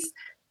movies,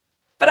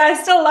 but I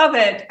still love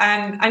it.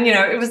 And you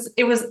know,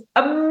 it was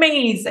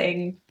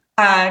amazing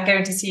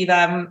going to see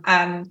them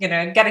and, you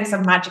know, getting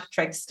some magic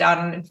tricks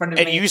done in front of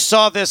me. And you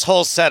saw this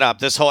whole setup,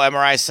 this whole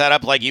MRI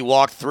setup, like you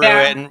walked through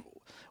it. And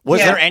was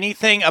there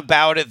anything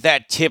about it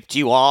that tipped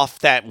you off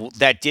that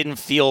didn't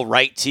feel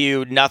right to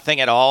you?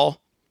 Nothing at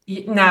all?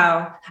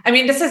 No. I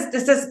mean,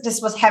 this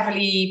was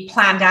heavily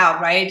planned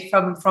out, right?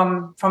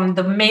 From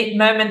the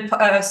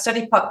moment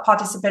study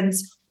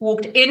participants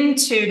walked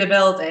into the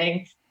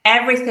building,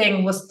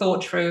 everything was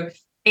thought through.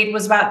 It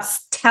was about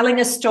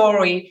telling a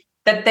story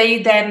that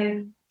they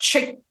then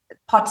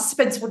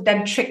participants would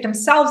then trick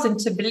themselves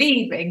into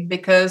believing,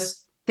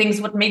 because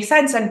things would make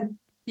sense. And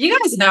you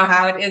guys know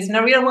how it is in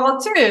the real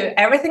world too.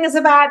 Everything is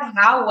about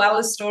how well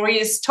a story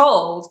is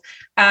told.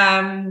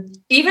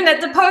 Even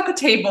at the poker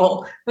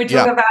table, we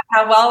talk about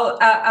how well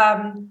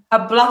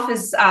a bluff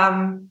is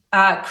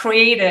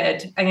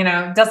created, and, you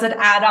know, does it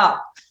add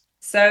up?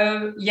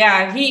 So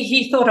yeah,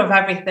 he thought of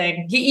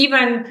everything. He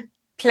even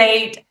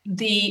played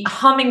the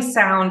humming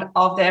sound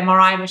of the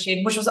MRI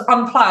machine, which was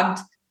unplugged,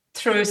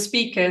 through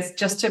speakers,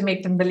 just to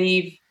make them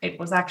believe it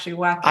was actually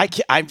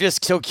working. I'm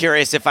just so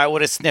curious if I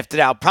would have sniffed it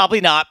out. Probably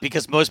not,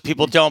 because most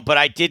people don't, but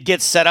I did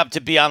get set up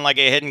to be on like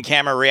a hidden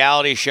camera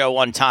reality show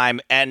one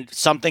time, and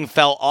something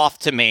fell off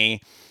to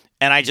me,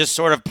 and I just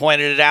sort of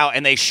pointed it out,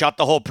 and they shut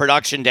the whole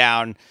production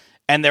down,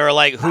 and they were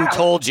like, "Who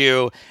told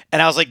you?"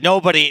 And I was like,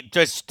 "Nobody.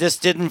 This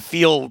didn't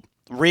feel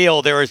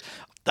real."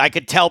 I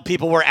could tell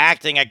people were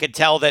acting. I could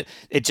tell that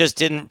it just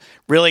didn't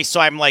really. So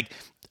I'm like,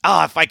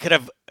 if I could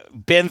have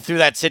been through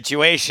that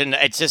situation,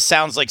 it just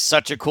sounds like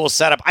such a cool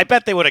setup. I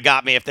bet they would have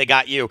got me if they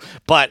got you,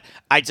 but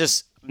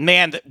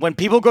man, when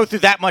people go through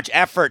that much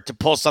effort to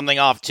pull something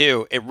off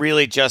too, it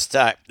really just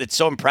it's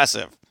so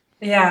impressive.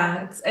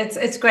 Yeah,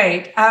 it's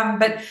great.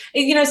 But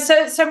you know,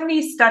 so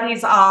many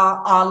studies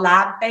are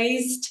lab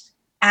based,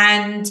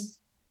 and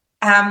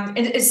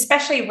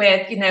especially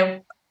with, you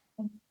know,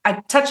 I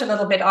touch a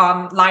little bit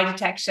on lie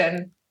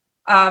detection.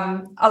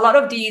 A lot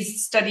of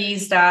these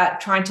studies that are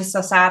trying to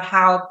suss out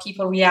how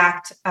people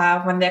react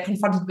when they're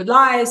confronted with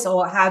lies,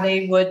 or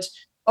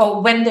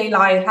or when they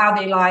lie, how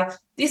they lie.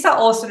 These are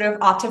all sort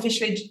of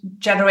artificially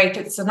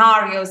generated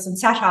scenarios and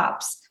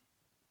setups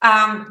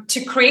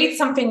to create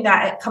something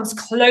that comes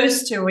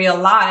close to real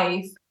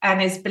life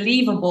and is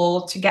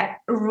believable, to get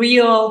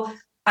real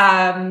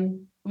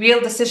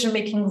decision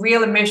making,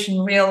 real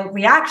emotion, real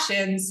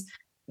reactions.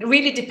 It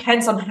really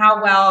depends on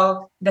how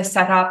well the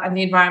setup and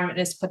the environment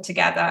is put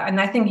together. And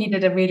I think he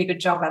did a really good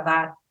job at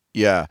that.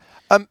 Yeah.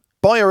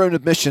 By your own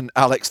admission,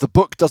 Alex, the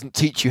book doesn't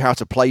teach you how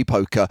to play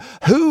poker.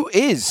 Who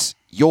is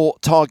your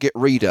target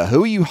reader?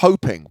 Who are you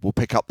hoping will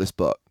pick up this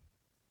book?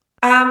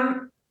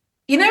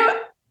 You know,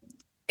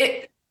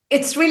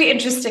 it's really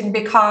interesting,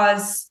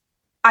 because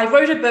I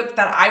wrote a book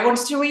that I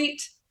wanted to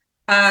read.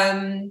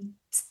 I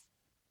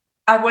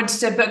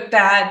wanted a book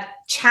that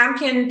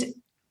championed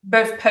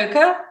both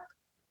poker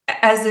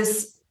as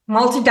this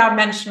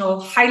multi-dimensional,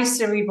 highly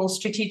cerebral,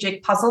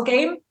 strategic puzzle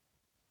game.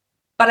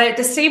 But at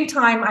the same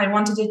time, I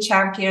wanted to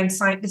champion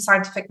the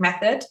scientific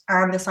method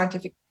and the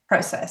scientific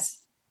process.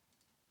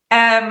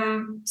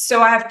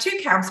 So I have two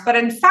camps. But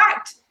in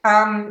fact,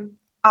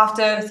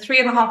 after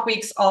 3.5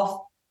 weeks of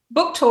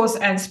book tours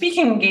and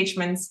speaking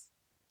engagements,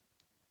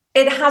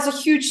 it has a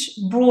huge,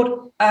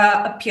 broad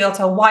appeal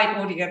to a wide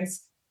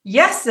audience.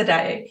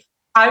 Yesterday,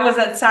 I was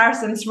at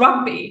Saracens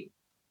Rugby,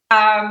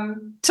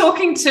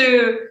 talking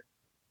to,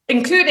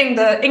 including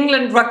the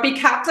England rugby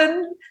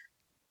captain.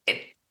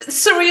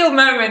 Surreal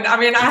moment. I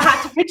mean, I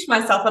had to pitch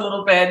myself a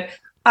little bit.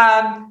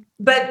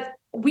 But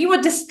we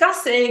were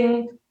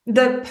discussing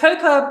the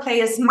poker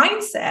player's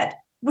mindset,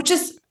 which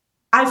is,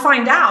 I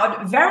find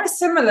out, very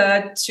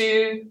similar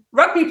to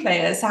rugby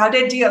players, how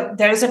they deal.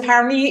 There's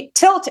apparently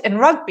tilt in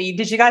rugby.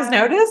 Did you guys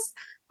notice?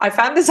 I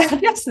found this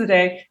out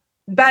yesterday.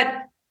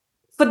 But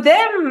for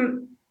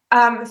them,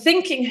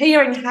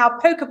 hearing how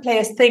poker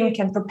players think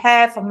and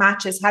prepare for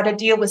matches, how to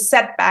deal with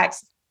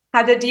setbacks,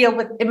 how to deal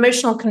with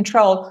emotional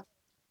control,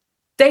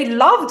 they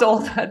loved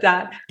all of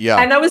that. Yeah.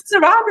 And I was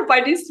surrounded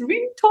by these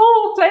really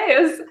tall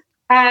players.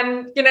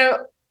 And, you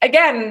know,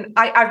 again,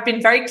 I've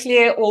been very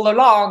clear all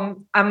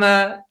along. I'm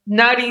a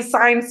nerdy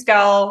science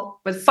girl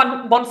with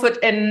one foot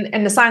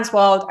in the science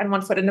world and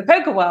 1 foot in the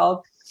poker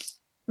world.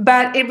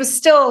 But it was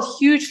still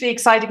hugely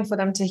exciting for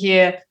them to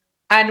hear.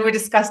 And we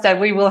discussed that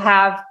we will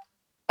have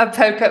a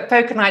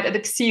poker night at the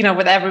casino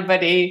with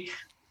everybody.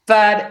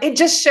 But it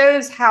just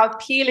shows how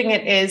appealing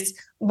it is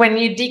when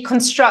you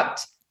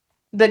deconstruct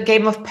the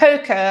game of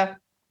poker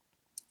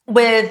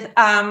with,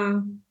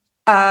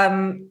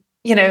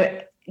 you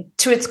know,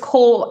 to its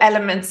core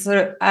elements.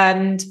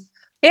 And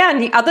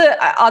the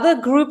other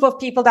group of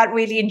people that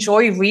really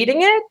enjoy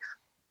reading it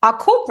are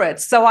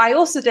corporates. So I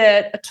also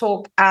did a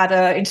talk at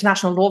an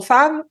international law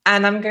firm,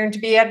 and I'm going to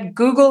be at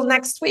Google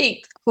next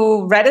week,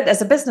 who read it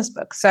as a business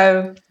book.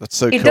 So that's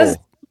so it cool.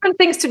 different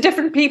things to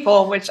different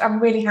people, which I'm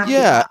really happy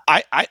Yeah.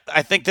 about.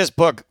 I think this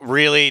book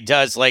really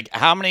does, like,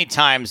 how many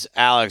times,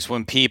 Alex,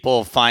 when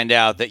people find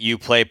out that you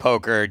play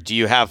poker, do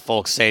you have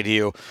folks say to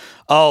you,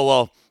 oh,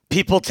 well,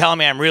 people tell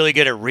me I'm really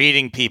good at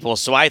reading people,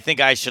 so I think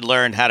I should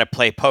learn how to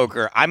play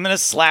poker. I'm going to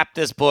slap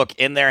this book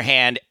in their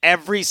hand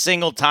every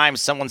single time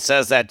someone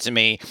says that to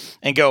me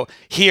and go,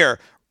 here,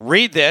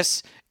 read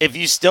this. If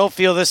you still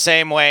feel the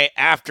same way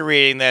after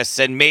reading this,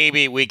 then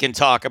maybe we can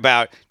talk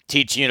about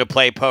teaching you to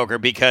play poker,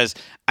 because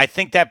I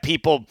think that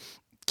people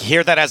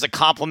hear that as a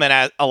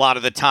compliment a lot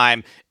of the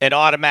time and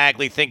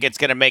automatically think it's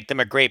going to make them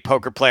a great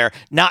poker player,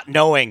 not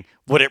knowing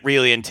what it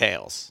really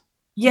entails.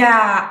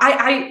 Yeah,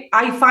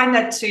 I find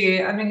that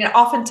too. I mean,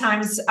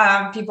 oftentimes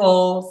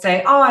people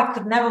say, oh, I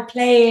could never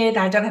play it.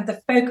 I don't have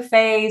the poker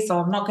face,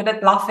 or I'm not good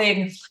at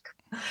bluffing.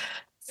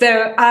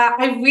 So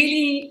I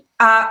really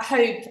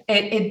hope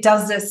it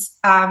does this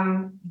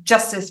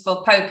justice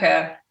for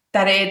poker,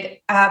 that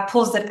it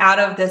pulls it out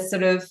of this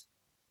sort of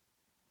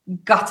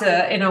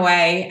gutter in a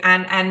way,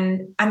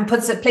 and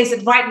places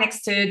it right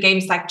next to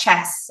games like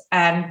chess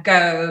and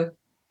Go,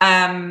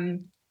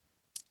 and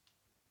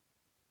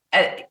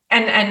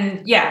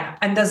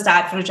does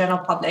that for the general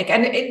public,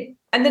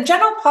 and the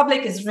general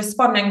public is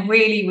responding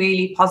really,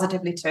 really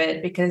positively to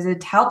it, because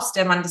it helps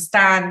them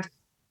understand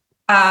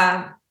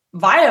via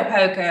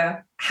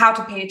poker how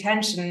to pay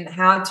attention,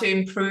 how to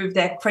improve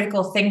their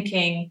critical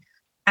thinking,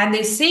 and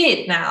they see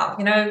it now,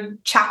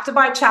 chapter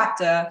by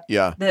chapter.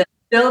 Yeah. The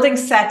building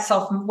sets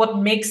of what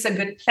makes a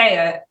good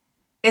player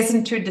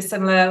isn't too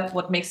dissimilar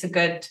what makes a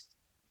good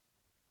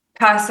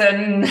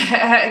person,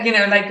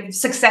 like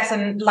success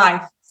in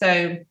life.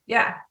 So,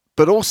 yeah.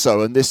 But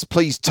also, and this,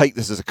 please take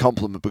this as a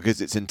compliment because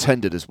it's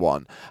intended as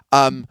one,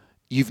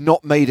 you've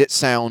not made it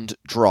sound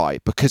dry,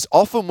 because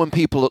often when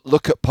people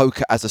look at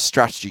poker as a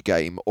strategy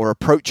game or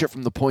approach it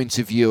from the point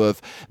of view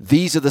of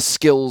these are the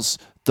skills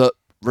that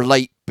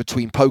relate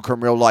between poker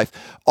and real life,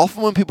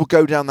 often when people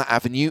go down that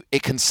avenue,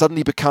 it can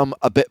suddenly become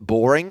a bit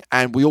boring.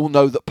 And we all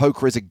know that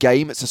poker is a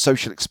game. It's a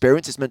social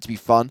experience. It's meant to be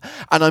fun.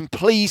 And I'm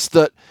pleased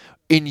that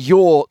in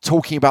your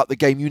talking about the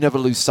game, you never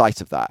lose sight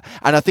of that.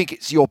 And I think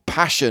it's your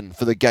passion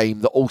for the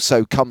game that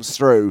also comes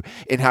through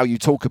in how you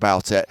talk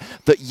about it.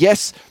 That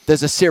yes,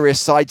 there's a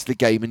serious side to the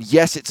game, and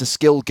yes, it's a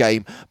skill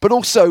game, but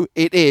also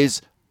it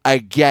is a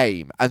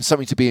game and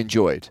something to be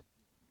enjoyed.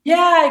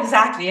 Yeah,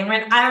 exactly. I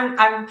mean,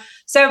 I'm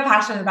so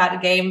passionate about the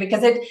game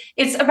because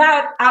it's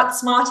about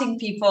outsmarting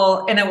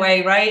people in a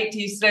way, right?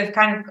 You sort of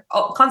kind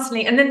of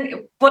constantly, and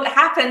then what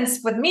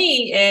happens with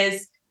me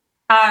is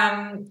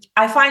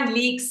I find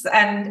leaks,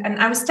 and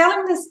I was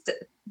telling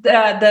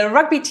the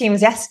rugby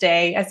teams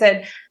yesterday. I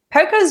said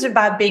poker is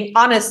about being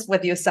honest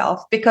with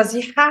yourself, because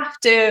you have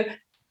to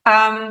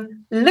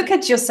look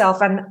at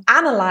yourself and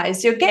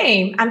analyze your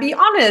game and be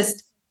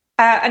honest.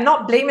 And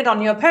not blame it on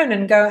your opponent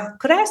and go,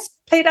 could I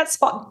play that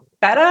spot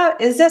better?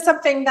 Is there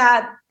something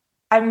that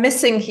I'm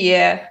missing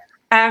here?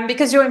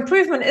 Because your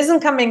improvement isn't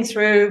coming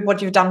through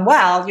what you've done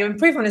well. Your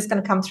improvement is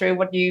going to come through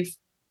what you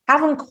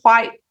haven't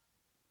quite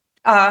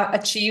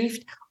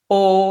achieved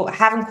or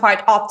haven't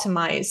quite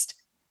optimized.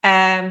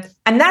 And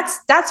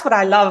that's what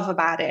I love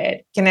about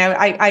it.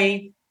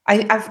 I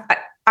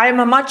am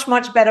a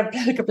much better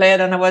poker player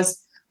than I was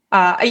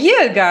a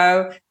year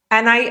ago.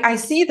 And I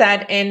see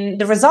that in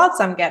the results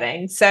I'm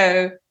getting.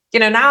 So,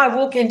 now I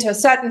walk into a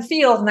certain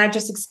field and I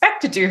just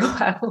expect to do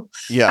well.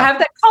 Yeah. I have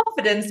that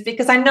confidence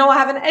because I know I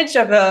have an edge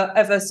of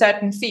a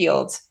certain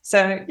field.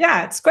 So,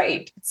 yeah, it's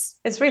great.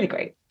 It's really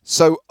great.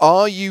 So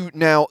are you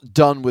now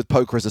done with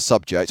poker as a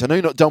subject? I know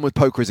you're not done with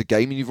poker as a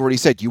game, and you've already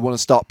said you want to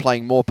start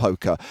playing more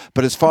poker.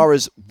 But as far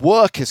as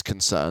work is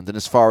concerned, and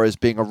as far as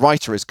being a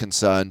writer is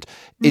concerned,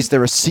 is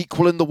there a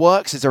sequel in the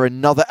works? Is there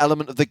another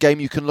element of the game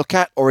you can look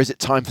at? Or is it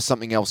time for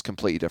something else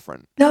completely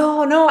different?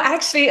 No,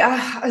 actually,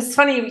 it's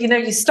funny.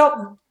 You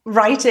stop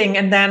writing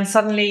and then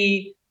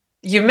suddenly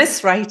you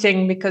miss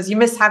writing because you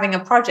miss having a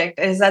project.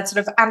 Is that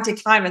sort of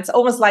anticlimax?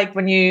 Almost like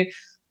when you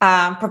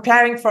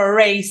preparing for a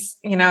race,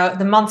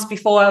 the months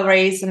before a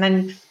race, and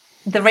then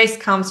the race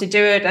comes, you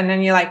do it, and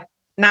then you're like,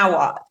 now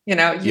what?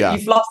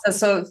 You've lost a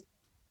sort of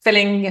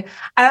feeling.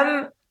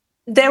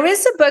 There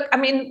is a book. I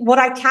mean, what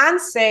I can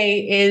say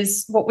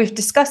is what we've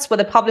discussed with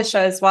the publisher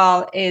as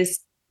well is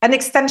an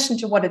extension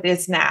to what it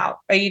is now,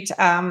 right?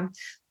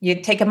 You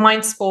take a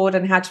mind sport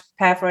and how to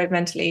prepare for it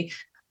mentally.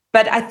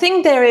 But I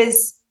think there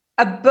is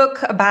a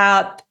book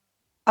about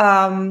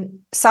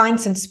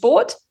science and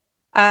sport,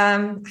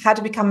 how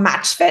to become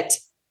match fit.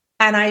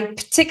 And I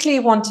particularly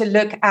want to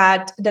look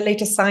at the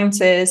latest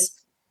sciences,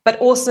 but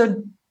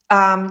also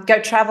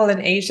go travel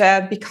in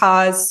Asia,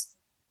 because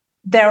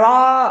there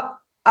are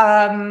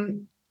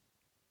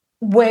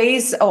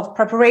ways of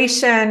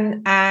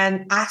preparation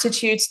and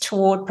attitudes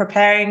toward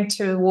preparing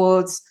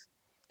towards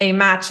a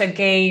match, a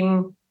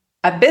game,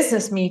 a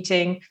business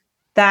meeting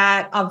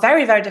that are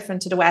very, very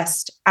different to the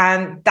West.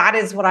 And that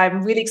is what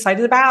I'm really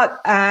excited about.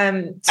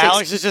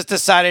 Alex has just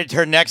decided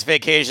her next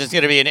vacation is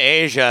going to be in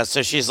Asia.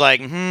 So she's like,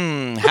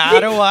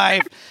 how do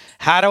I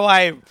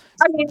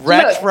I mean, look,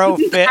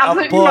 retrofit a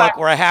absolutely book right.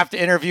 where I have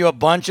to interview a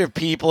bunch of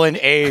people in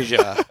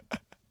Asia.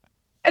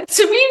 And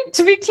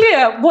to be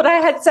clear, what I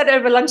had said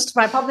over lunch to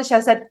my publisher,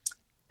 I said,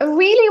 I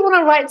really want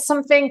to write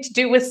something to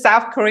do with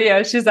South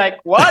Korea. She's like,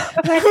 what?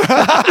 I'm like,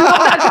 I love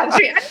that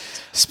country.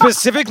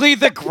 Specifically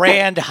the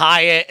Grand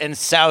Hyatt in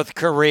South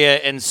Korea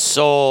and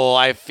Seoul.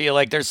 I feel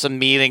like there's some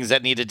meetings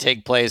that need to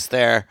take place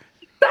there.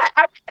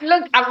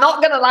 Look, I'm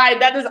not gonna lie.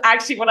 That is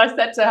actually what I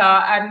said to her,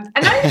 and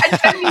I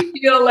genuinely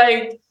feel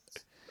like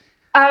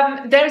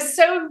there's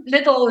so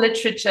little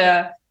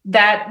literature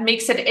that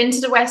makes it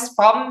into the West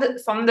from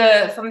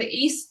the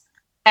East,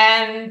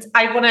 and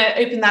I want to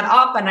open that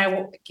up. And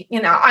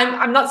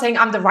I'm not saying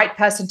I'm the right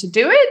person to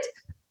do it,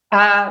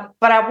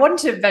 but I want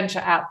to venture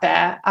out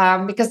there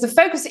because the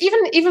focus,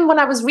 even when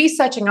I was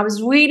researching, I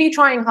was really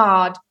trying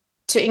hard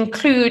to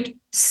include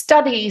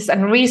studies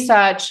and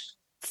research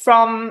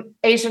from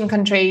Asian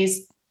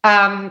countries,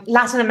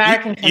 Latin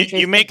American countries.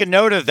 You make a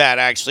note of that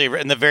actually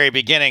in the very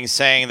beginning,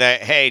 saying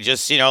that, hey,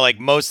 just, like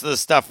most of the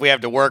stuff we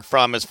have to work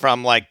from is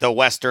from like the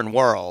Western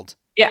world.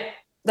 Yeah,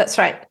 that's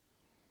right.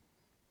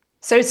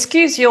 So it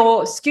skews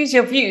your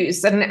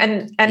views,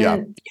 and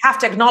you have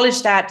to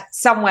acknowledge that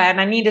somewhere.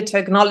 And I needed to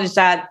acknowledge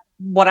that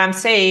what I'm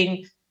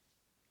saying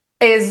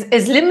is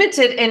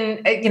limited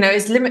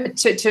is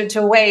limited to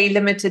a way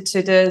limited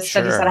to the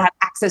studies that I had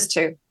access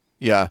to.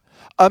 Yeah.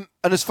 And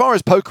as far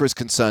as poker is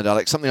concerned,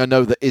 Alex, something I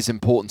know that is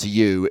important to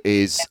you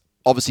is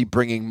obviously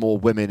bringing more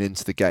women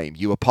into the game.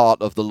 You were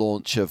part of the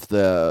launch of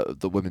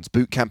the Women's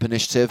Bootcamp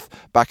Initiative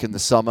back in the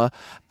summer,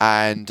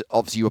 and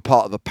obviously you were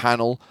part of a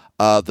panel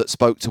that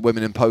spoke to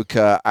women in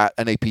poker at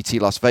NAPT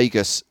Las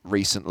Vegas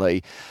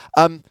recently.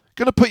 Going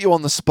to put you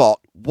on the spot.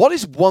 What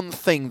is one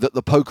thing that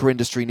the poker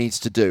industry needs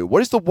to do?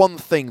 What is the one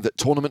thing that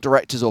tournament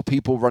directors or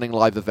people running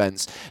live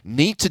events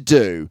need to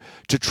do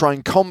to try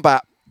and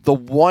combat the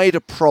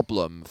wider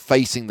problem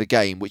facing the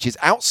game, which is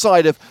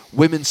outside of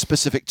women's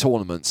specific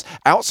tournaments,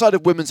 outside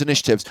of women's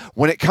initiatives,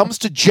 when it comes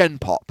to Gen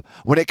Pop,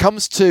 when it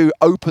comes to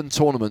open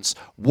tournaments,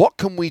 what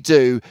can we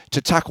do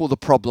to tackle the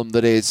problem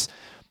that is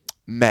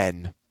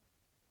men?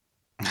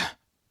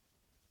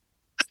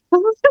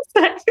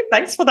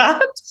 Thanks for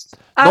that.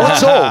 Not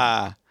at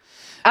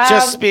all.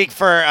 Just speak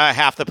for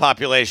half the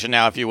population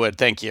now, if you would.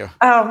 Thank you.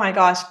 Oh my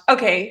gosh.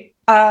 Okay.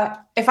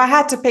 If I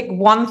had to pick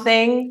one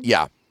thing,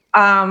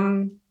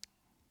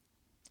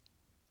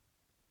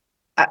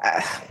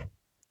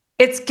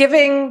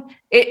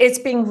 it's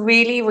being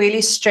really,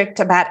 really strict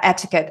about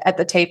etiquette at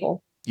the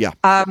table. Yeah.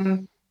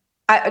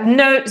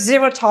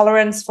 Zero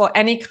tolerance for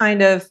any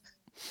kind of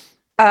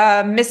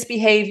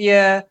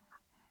misbehavior,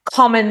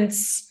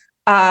 comments,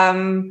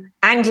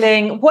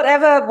 angling,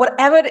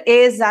 whatever it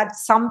is that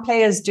some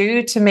players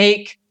do to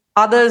make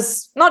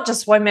others, not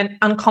just women,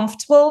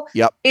 uncomfortable.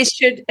 Yep.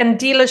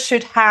 Dealers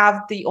should have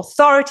the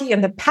authority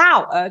and the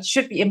power,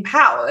 should be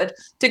empowered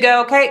to go,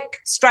 okay,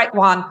 strike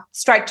one,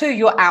 strike two,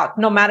 you're out.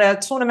 No matter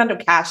tournament or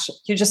cash,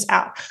 you're just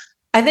out.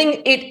 I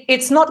think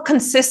it's not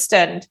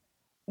consistent.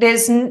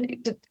 There's,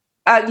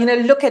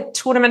 look at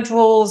tournament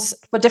rules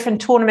for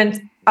different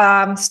tournament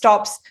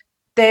stops.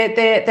 There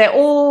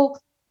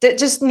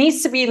just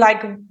needs to be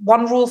like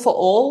one rule for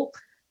all.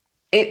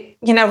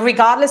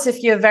 Regardless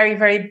if you're a very,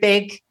 very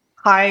big,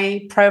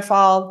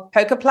 high-profile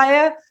poker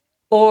player,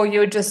 or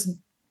you're just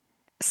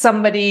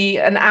somebody,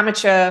 an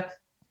amateur,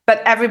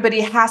 but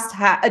everybody has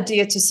to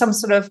adhere to some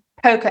sort of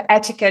poker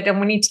etiquette, and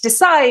we need to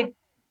decide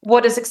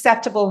what is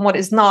acceptable and what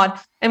is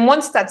not. And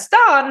once that's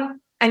done,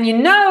 and you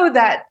know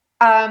that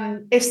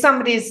if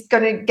somebody's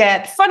going to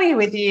get funny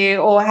with you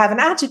or have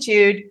an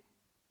attitude,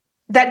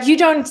 that you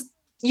don't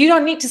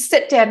need to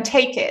sit there and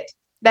take it.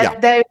 That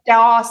there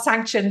are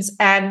sanctions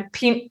and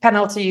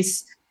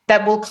penalties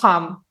that will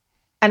come,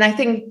 and I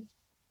think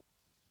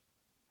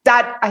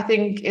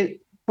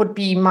it would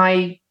be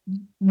my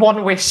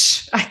one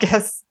wish, I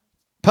guess.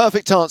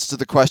 Perfect answer to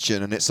the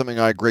question, and it's something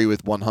I agree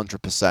with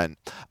 100%.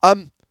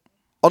 On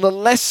a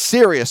less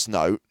serious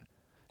note,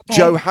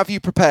 Joe, have you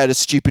prepared a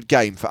stupid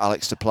game for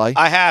Alex to play?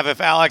 I have.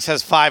 If Alex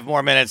has 5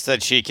 more minutes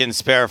that she can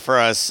spare for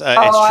us.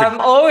 I'm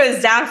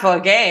always down for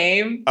a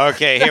game.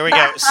 Okay, here we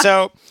go.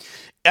 So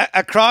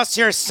across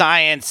your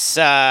science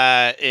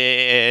travels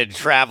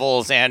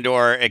and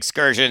or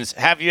excursions,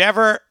 have you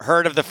ever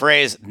heard of the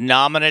phrase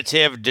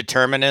nominative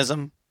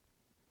determinism?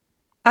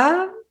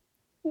 I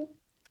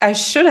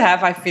should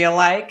have, I feel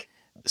like.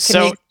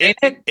 So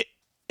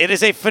it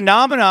is a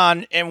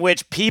phenomenon in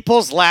which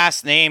people's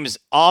last names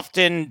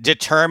often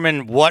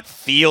determine what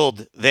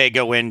field they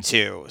go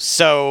into.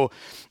 So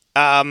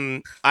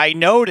I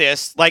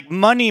noticed, like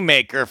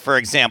Moneymaker, for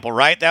example,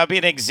 right? That would be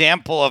an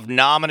example of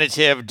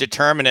nominative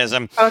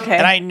determinism. Okay.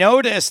 And I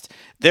noticed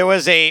there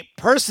was a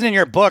person in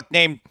your book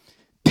named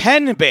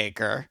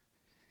Pennebaker.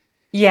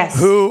 Yes.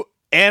 Who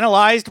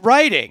analyzed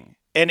writing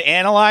and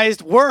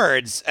analyzed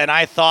words. And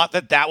I thought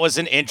that was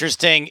an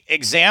interesting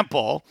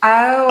example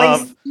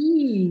I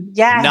see.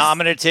 Yes.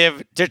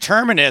 Nominative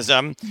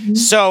determinism. Mm-hmm.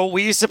 So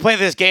we used to play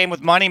this game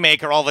with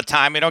Moneymaker all the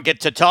time. We don't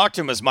get to talk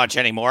to him as much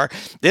anymore.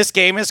 This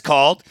game is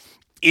called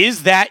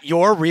Is That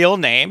Your Real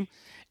Name?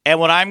 And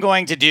what I'm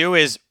going to do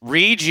is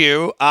read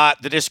you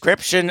the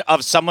description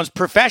of someone's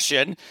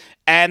profession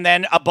and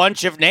then a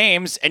bunch of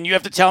names, and you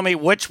have to tell me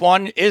which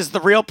one is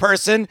the real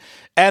person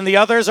and the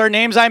others are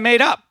names I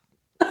made up.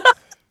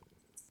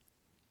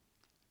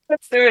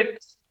 Let's do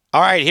it.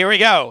 All right, here we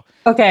go.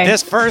 Okay.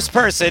 This first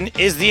person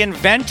is the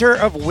inventor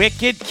of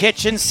Wicked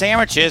Kitchen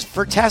sandwiches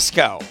for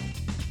Tesco.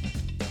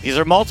 These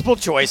are multiple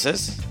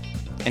choices,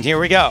 and here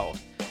we go.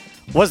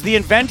 Was the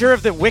inventor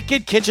of the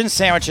Wicked Kitchen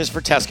sandwiches for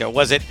Tesco,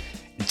 was it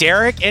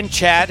Derek and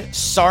Chad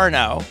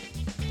Sarno?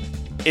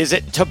 Is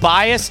it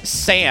Tobias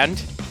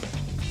Sand,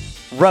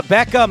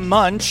 Rebecca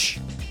Munch,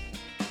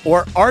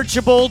 or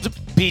Archibald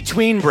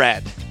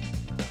Betweenbread?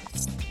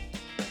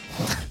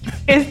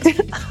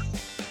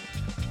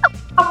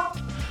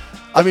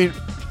 I mean,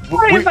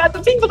 Sorry about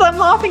the people that I'm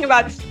laughing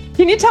about.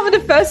 Can you tell me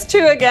the first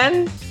two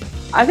again?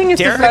 I think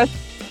it's the first.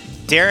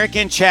 Derek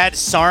and Chad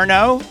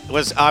Sarno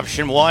was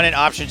option 1, and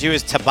option 2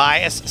 is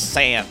Tobias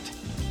Sand.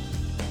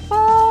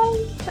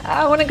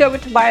 I want to go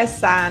with Tobias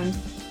Sand.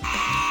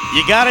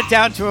 You got it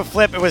down to a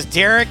flip. It was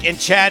Derek and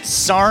Chad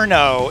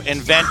Sarno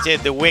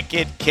invented the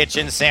Wicked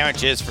Kitchen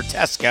sandwiches for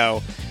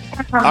Tesco.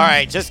 All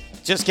right, just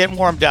getting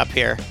warmed up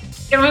here.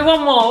 Give me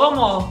one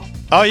more.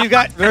 Oh,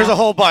 there's a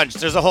whole bunch.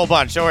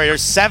 Don't worry,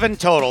 there's 7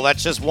 total.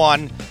 That's just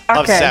one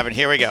of 7.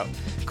 Here we go.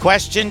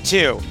 Question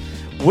 2.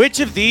 Which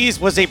of these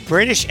was a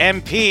British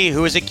MP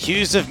who was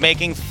accused of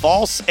making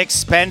false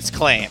expense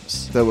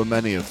claims? there were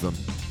many of them.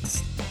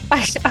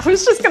 I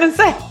was just going to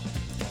say.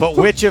 But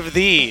which of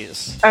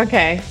these?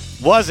 Okay.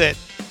 Was it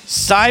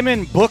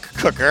Simon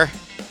Bookcooker,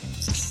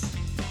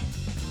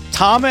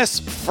 Thomas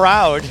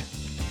Froude,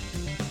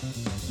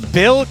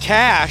 Bill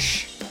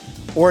Cash,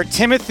 or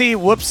Timothy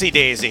Whoopsie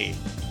Daisy?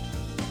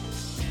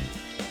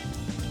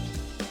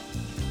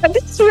 Are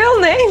these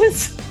real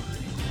names?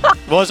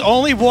 Well, there's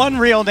only one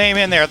real name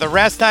in there. The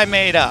rest I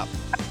made up.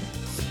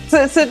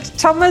 So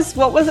Thomas,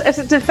 what was it? Is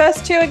it the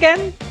first two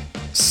again?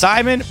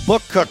 Simon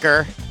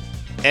Bookcooker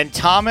and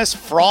Thomas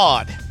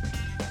Fraud.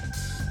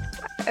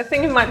 I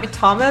think it might be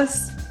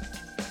Thomas.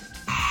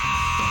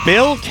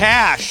 Bill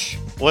Cash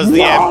was the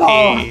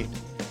MP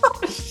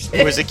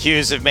who was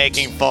accused of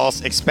making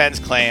false expense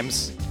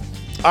claims.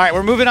 All right,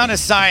 we're moving on to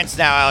science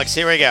now, Alex.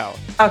 Here we go.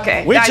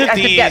 Okay. Which of I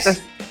could get these?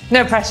 this.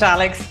 No pressure,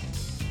 Alex.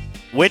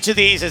 Which of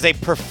these is a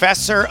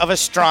professor of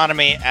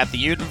astronomy at the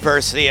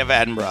University of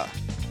Edinburgh?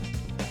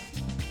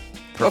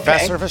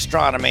 Professor of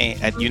astronomy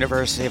at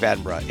University of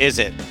Edinburgh. Is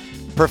it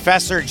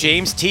Professor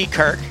James T.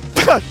 Kirk,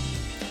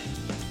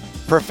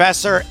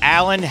 Professor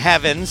Alan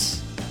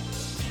Heavens,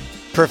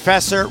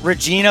 Professor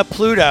Regina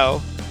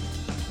Pluto,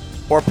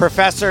 or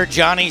Professor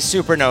Johnny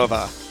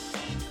Supernova?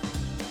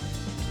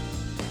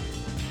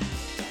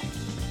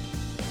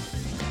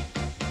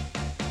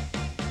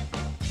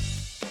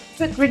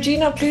 Is it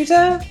Regina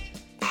Pluto?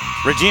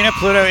 Regina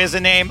Pluto is a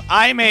name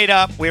I made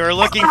up. We were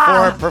looking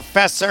for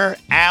Professor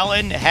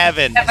Alan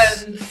Heavens.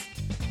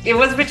 It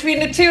was between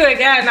the two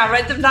again. I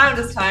wrote them down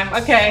this time.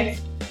 Okay.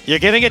 You're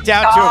getting it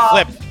down to a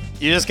flip.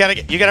 You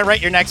gotta write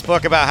your next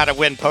book about how to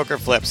win poker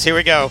flips. Here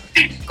we go.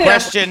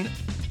 Question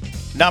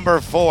number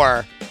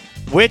 4.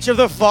 Which of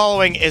the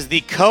following is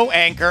the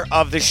co-anchor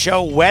of the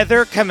show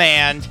Weather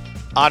Command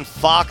on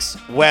Fox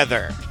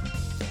Weather?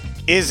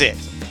 Is it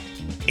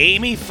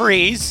Amy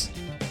Freeze,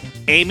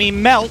 Amy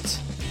Melt,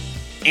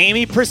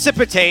 Amy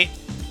Precipitate,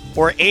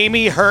 or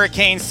Amy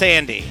Hurricane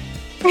Sandy?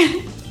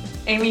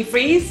 Amy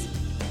Freeze?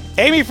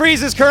 Amy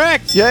Freeze is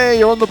correct. Yay,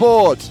 you're on the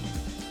board.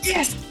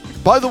 Yes.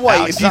 By the way,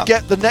 Alex, if you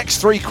get the next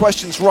 3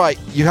 questions right,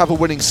 you have a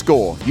winning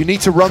score. You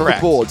need to run Correct.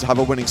 the board to have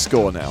a winning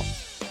score now.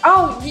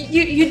 Oh,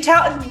 you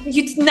tell me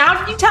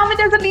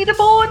there's a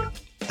leaderboard?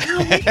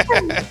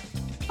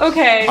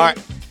 Okay. All right.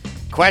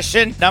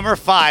 Question number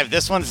 5.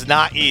 This one's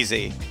not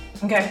easy.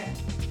 Okay.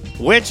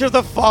 Which of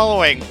the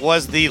following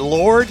was the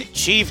Lord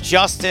Chief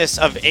Justice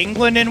of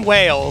England and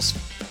Wales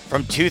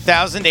from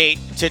 2008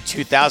 to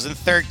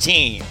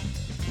 2013?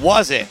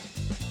 Was it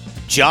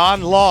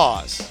John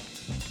Laws,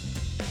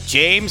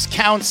 James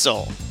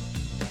Council,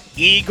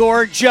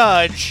 Igor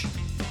Judge,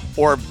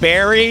 or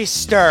Barry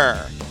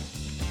Stir?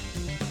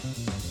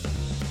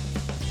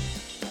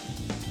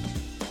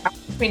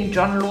 Between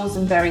John Laws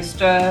and Barry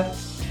Stir.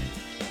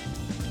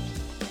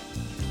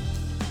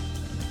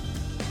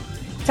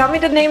 Tell me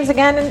the names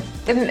again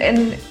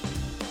and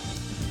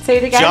say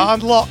it again.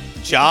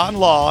 John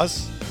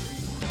Laws,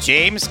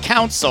 James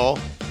Council,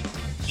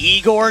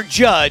 Igor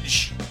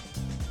Judge,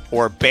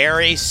 or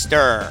Barry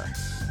Stir?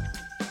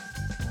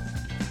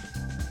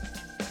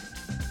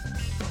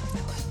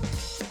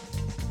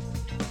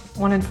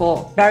 One and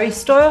 4. Barry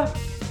Stir?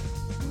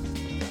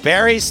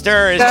 Barry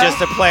Stir is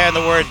just a play on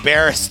the word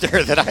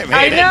barrister that I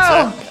made. I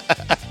know.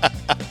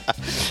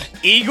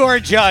 Igor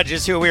Judge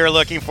is who we were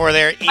looking for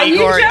there. Are you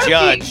Igor joking?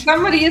 Judge.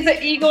 Somebody is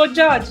an Igor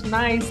Judge.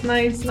 Nice.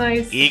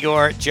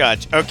 Igor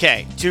Judge.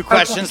 Okay, 2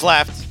 questions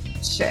left.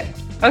 Shit.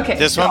 Okay.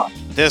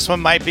 This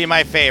one might be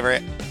my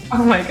favorite.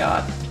 Oh my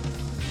god.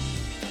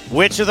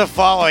 Which of the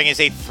following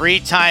is a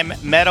 3-time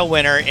medal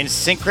winner in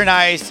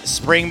synchronized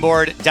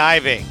springboard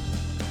diving?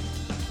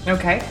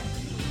 Okay.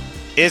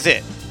 Is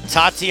it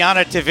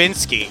Tatiana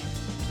Davinsky,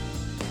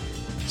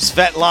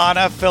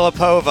 Svetlana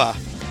Filipova,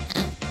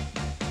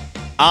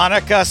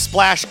 Annika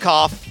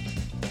Splashkov,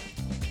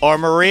 or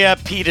Maria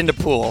peed in the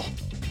pool?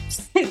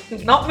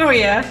 Not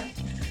Maria.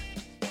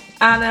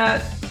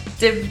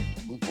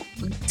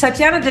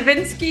 Tatiana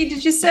Davinsky,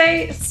 did you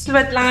say?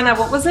 Svetlana,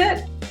 what was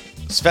it?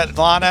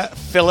 Svetlana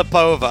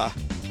Filipova.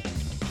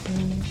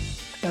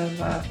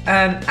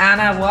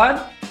 Anna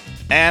what?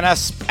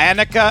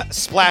 Annika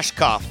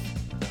Splashkov.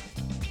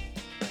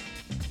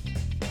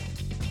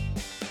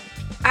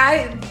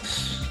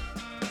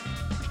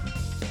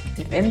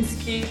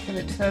 Davinsky,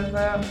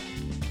 Filipova.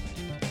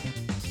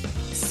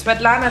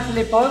 Svetlana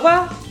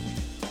Filipova?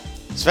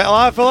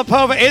 Svetlana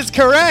Filipova is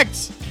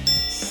correct.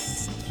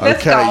 Let's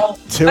Okay, go.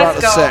 2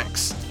 Let's out of go.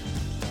 6.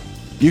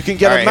 You can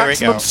get All a right, here we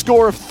maximum go.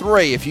 score of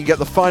 3 if you can get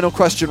the final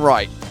question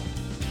right.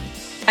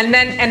 And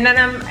then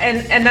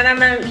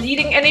I'm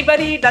leading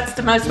anybody. That's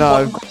the most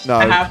No, important question no.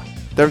 I have.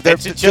 They're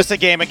It's just a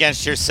game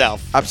against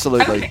yourself.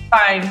 absolutely. Okay,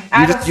 fine. You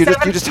Out just, of you, just,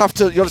 seven- you just have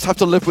to you'll just have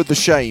to live with the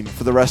shame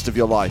for the rest of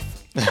your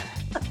life.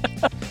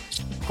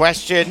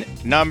 Question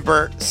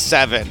number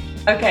 7.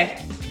 Okay.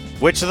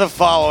 Which of the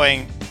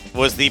following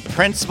was the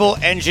principal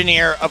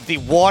engineer of the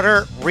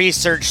Water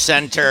Research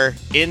Centre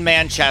in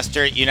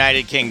Manchester,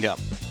 United Kingdom?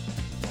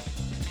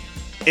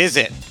 Is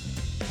it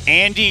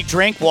Andy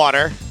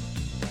Drinkwater,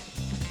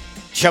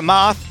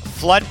 Chamath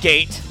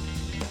Floodgate,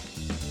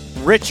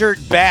 Richard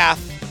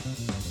Bath,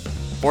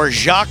 or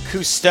Jacques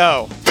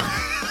Cousteau?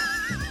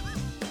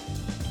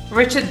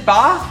 Richard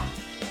Bath?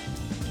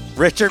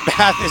 Richard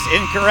Bath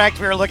is incorrect.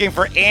 We were looking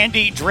for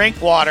Andy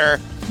Drinkwater,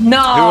 No.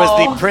 who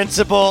was the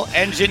principal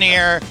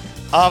engineer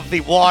of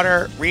the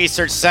Water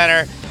Research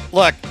Center.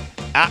 Look,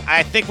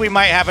 I think we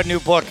might have a new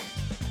book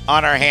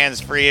on our hands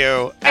for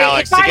you,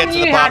 Alex, if to I get to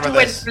knew the how bottom to of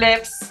win this.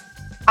 flips,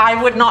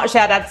 I would not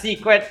share that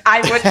secret.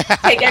 I would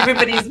take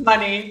everybody's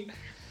money.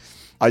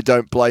 I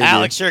don't blame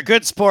Alex, you're a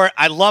good sport.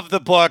 I love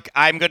the book.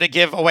 I'm going to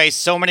give away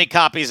so many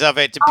copies of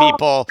it to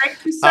people Thank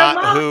you so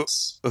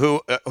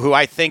much. who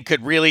I think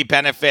could really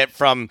benefit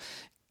from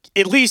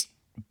at least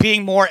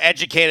being more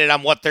educated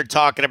on what they're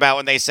talking about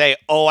when they say,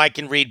 "Oh, I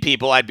can read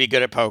people. I'd be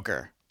good at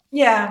poker."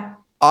 Yeah.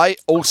 I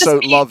also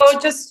loved.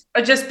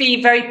 Or just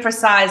be very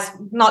precise,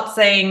 not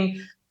saying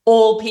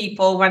all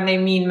people when they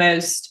mean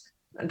most.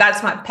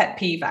 That's my pet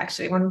peeve,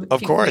 actually. When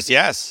Of people course,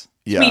 yes.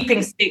 Yeah.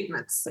 sweeping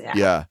statements. Yeah.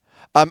 Yeah.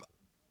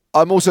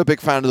 I'm also a big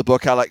fan of the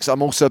book, Alex.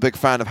 I'm also a big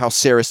fan of how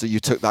seriously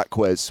you took that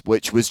quiz,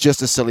 which was just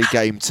a silly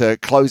game to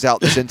close out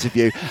this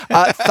interview.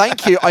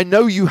 Thank you. I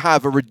know you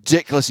have a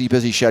ridiculously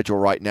busy schedule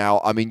right now.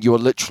 I mean, you're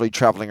literally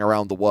traveling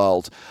around the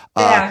world.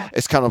 Yeah.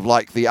 It's kind of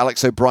like the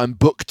Alex O'Brien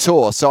book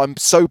tour. So I'm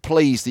so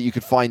pleased that you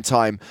could find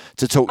time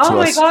to talk to Oh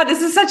my us. God,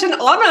 this is such an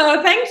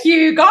honor. Thank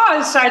you.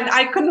 Gosh,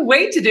 I couldn't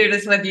wait to do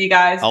this with you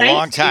guys. A Thank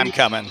long you. time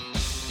coming.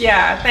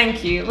 Yeah,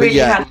 thank you. But Really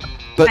yeah, had-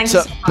 But Thank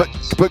you so much.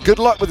 but good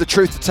luck with the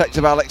Truth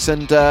Detective, Alex,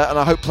 and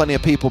I hope plenty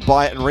of people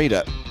buy it and read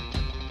it.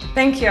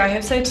 Thank you. I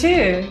hope so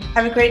too.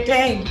 Have a great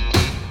day.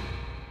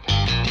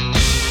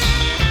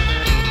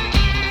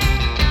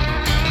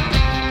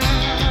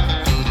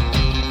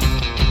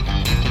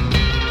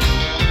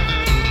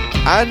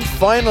 And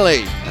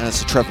finally, as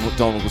Sir Trevor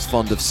McDonald was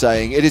fond of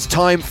saying, it is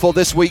time for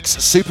this week's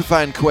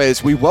Superfan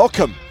quiz. We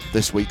welcome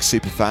this week's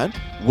Superfan,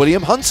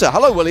 William Hunter.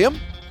 Hello, William.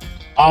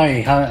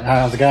 Hi,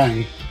 how's it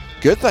going?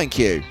 Good, thank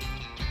you.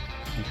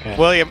 Okay.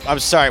 William, I'm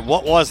sorry.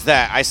 What was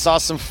that? I saw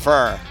some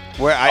fur.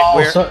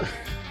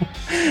 Yeah,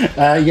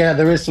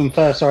 there is some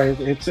fur. Sorry,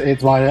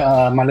 it's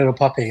my my little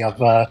puppy. I've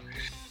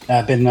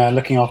been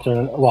looking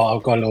after. Well,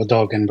 I've got a little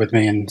dog and with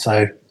me, and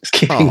so it's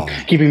keeping me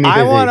busy.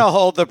 I want to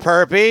hold the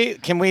puppy.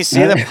 Can we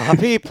see the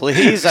puppy,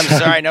 please? I'm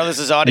sorry. I know this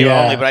is audio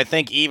Yeah. only, but I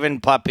think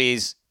even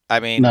puppies, I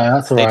mean, No,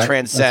 that's all they right.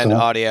 transcend That's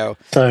all right. audio.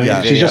 So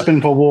Yeah. she's just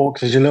been for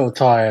walks. She's a little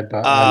tired,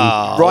 but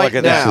Oh, Right look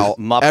at now, this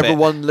Muppet.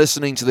 everyone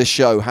listening to this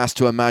show has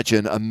to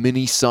imagine a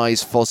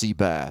mini-size Fozzie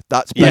Bear.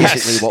 That's Yes.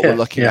 basically what we're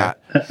looking Yeah.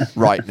 at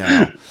right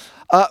now.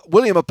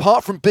 William,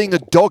 apart from being a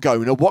dog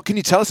owner, what can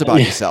you tell us about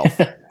yourself?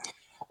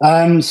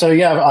 So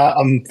yeah,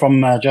 I'm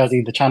from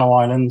Jersey, the Channel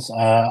Islands,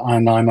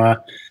 and I'm a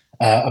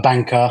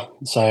banker.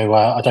 So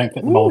I don't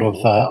fit the mold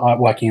of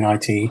working in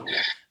IT.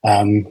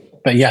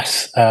 But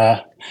yes,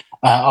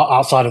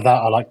 outside of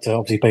that, I like to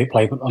obviously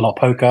play a lot of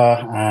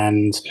poker,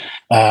 and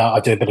I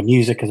do a bit of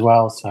music as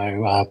well.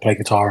 So play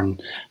guitar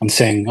and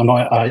sing.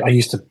 I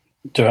used to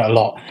do it a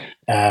lot,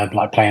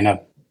 like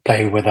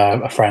play with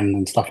a friend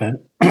and stuff,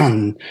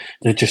 and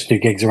just do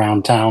gigs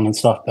around town and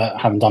stuff. But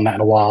haven't done that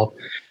in a while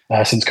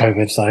since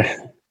COVID.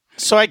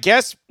 So I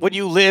guess when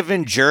you live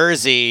in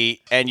Jersey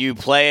and you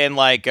play in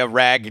like a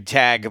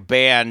ragtag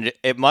band,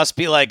 it must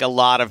be like a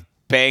lot of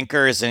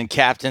bankers and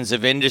captains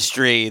of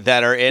industry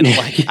that are in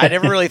like I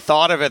never really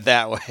thought of it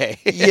that way.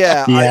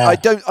 Yeah, Yeah.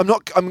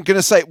 I'm going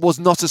to say it was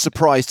not a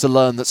surprise to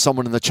learn that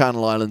someone in the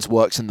Channel Islands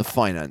works in the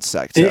finance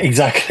sector.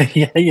 Exactly.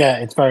 Yeah,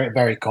 it's very,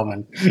 very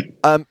common.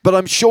 But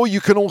I'm sure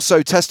you can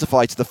also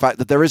testify to the fact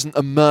that there isn't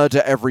a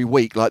murder every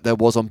week like there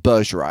was on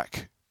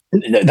Bergerac.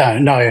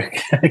 No,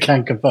 I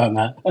can't confirm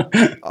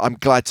that. I'm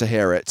glad to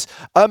hear it.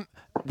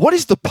 What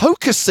is the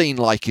poker scene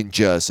like in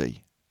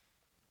Jersey?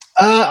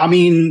 I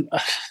mean,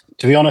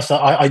 to be honest,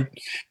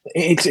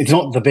 it's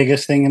not the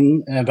biggest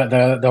thing, but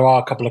there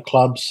are a couple of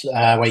clubs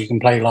where you can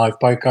play live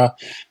poker.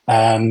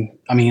 I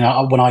mean,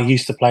 when I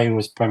used to play, it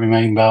was probably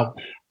maybe about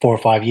 4 or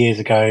 5 years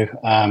ago.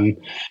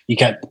 You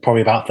get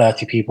probably about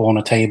 30 people on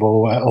a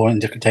table or in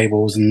different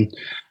tables, and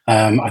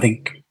I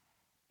think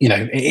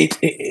it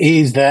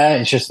is there.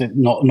 It's just that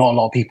not a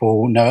lot of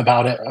people know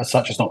about it as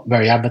such. It's not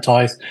very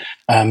advertised.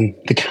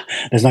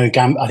 There's no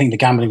I think the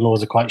gambling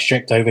laws are quite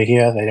strict over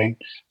here. They don't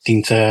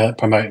seem to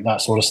promote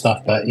that sort of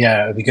stuff. But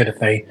yeah, it'd be good if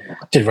they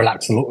did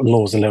relax the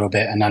laws a little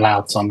bit and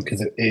allowed some, because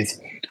it is.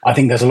 I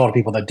think there's a lot of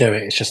people that do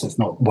it. It's just it's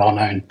not well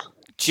known.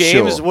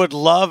 James would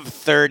love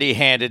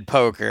 30-handed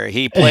poker.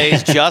 He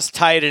plays just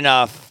tight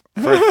enough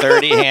for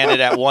 30-handed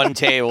at one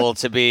table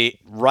to be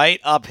right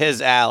up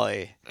his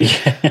alley.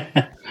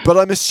 But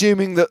I'm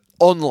assuming that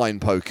online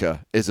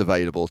poker is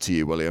available to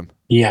you, William.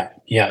 Yeah,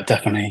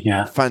 definitely,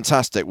 yeah.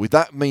 Fantastic. Well,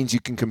 that means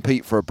you can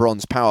compete for a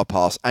bronze power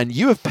pass. And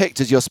you have picked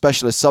as your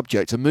specialist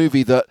subject a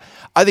movie that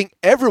I think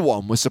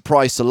everyone was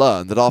surprised to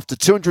learn that after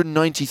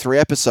 293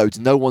 episodes,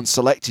 no one's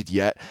selected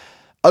yet.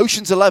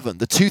 Ocean's 11,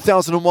 the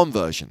 2001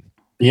 version.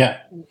 Yeah.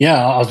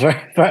 I was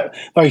very, very,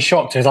 very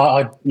shocked because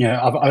I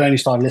only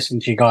started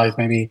listening to you guys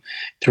maybe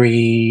 3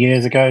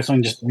 years ago,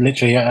 something just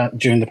literally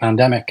during the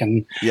pandemic,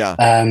 and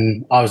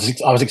I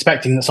was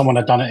expecting that someone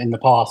had done it in the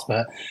past,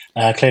 but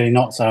clearly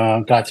not. So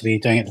I'm glad to be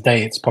doing it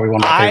today. It's probably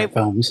one of my favorite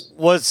films.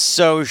 I was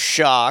so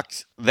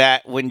shocked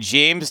that when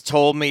James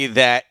told me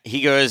that,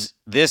 he goes,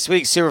 "This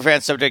week's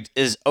Superfan subject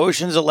is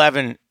Ocean's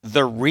 11,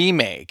 the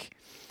remake,"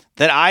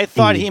 that I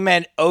thought he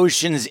meant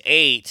Ocean's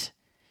 8.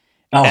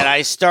 Oh. And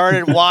I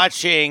started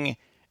watching,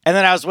 and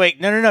then I was like,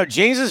 no.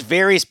 James is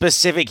very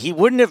specific. He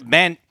wouldn't have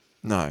meant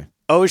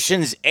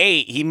Ocean's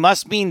 8. He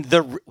must mean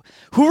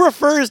who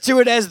refers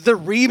to it as the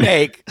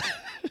remake.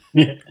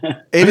 It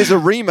is a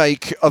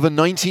remake of a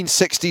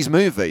 1960s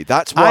movie.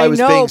 That's why I was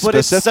being specific. But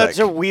it's such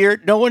a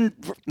weird. No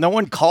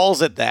one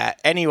calls it that.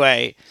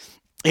 Anyway,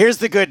 here's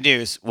the good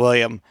news,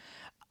 William.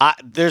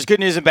 There's good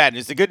news and bad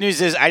news. The good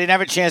news is I didn't have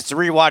a chance to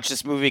rewatch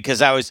this movie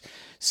because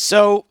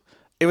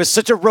it was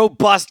such a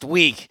robust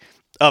week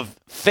of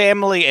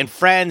family and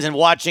friends and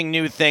watching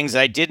new things.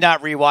 I did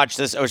not rewatch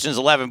this Ocean's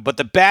 11, but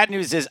the bad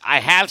news is I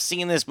have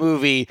seen this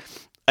movie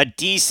a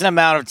decent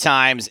amount of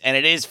times, and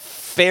it is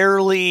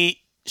fairly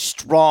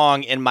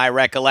strong in my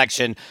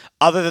recollection,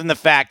 other than the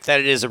fact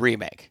that it is a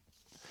remake.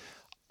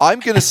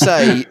 I'm going to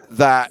say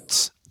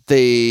that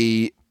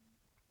the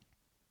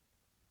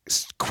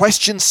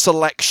question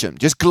selection,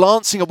 just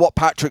glancing at what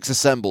Patrick's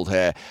assembled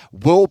here,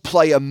 will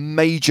play a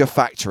major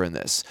factor in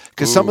this,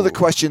 because some of the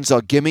questions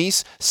are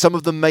gimmies, some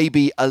of them may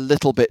be a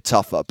little bit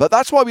tougher, but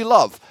that's why we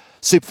love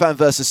Superfan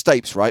versus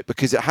Stapes, right?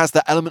 Because it has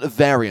that element of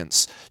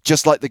variance,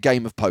 just like the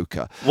game of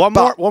poker. One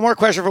more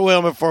question for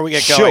William before we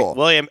get going.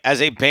 William,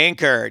 as a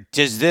banker,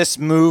 does this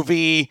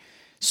movie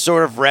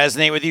sort of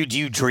resonate with you? Do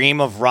you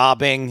dream of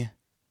robbing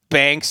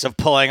banks, of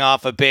pulling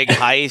off a big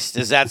heist?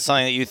 Is that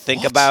something that you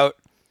think about?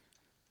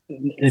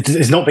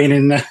 It's not been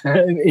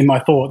in my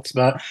thoughts,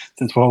 but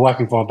since we're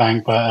working for a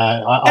bank,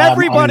 but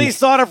every man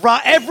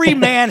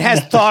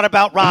has thought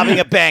about robbing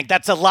a bank.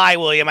 That's a lie,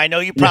 William. I know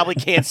you probably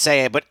can't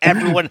say it, but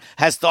everyone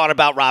has thought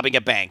about robbing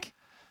a bank.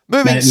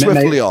 Moving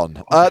swiftly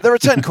on. There are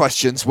 10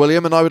 questions,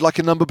 William, and I would like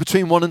a number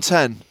between 1 and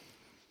 10.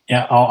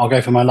 Yeah, I'll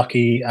go for my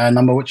lucky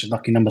number, which is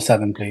lucky number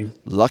 7, please.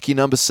 Lucky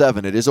number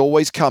 7. It is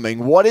always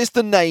coming. What is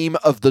the name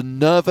of the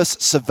nervous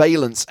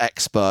surveillance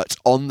expert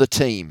on the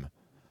team?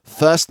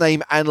 First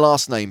name and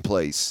last name,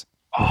 please.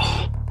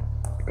 Oh,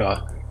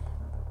 God.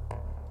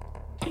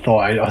 I thought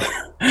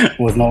I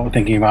was not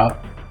thinking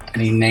about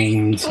any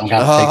names. I'm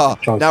going to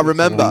take choices. Now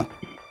remember,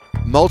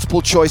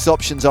 multiple choice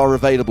options are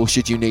available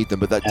should you need them,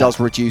 but that does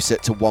reduce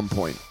it to 1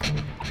 point.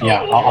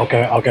 Yeah,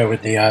 I'll go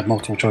with the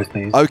multiple choice,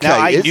 please. Okay.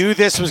 Now, I knew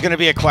this was going to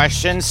be a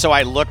question, so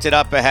I looked it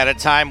up ahead of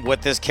time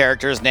what this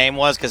character's name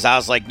was, because I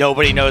was like,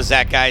 nobody knows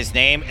that guy's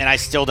name, and I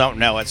still don't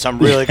know it, so I'm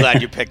really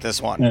glad you picked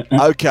this one.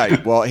 Okay,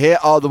 well, here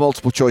are the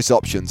multiple choice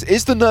options.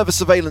 Is the nervous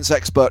surveillance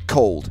expert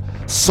called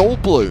Saul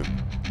Bloom,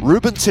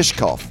 Ruben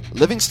Tishkov,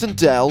 Livingston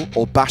Dell,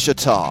 or Basher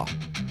Tarr?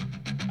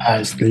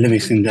 It's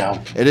Livingston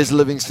Dell. It is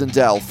Livingston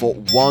Dell for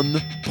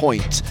 1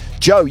 point.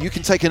 Joe, you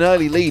can take an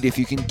early lead if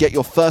you can get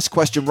your first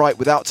question right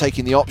without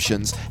taking the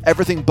options.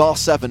 Everything bar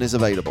 7 is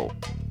available.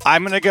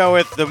 I'm going to go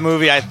with the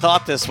movie I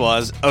thought this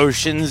was,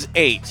 Ocean's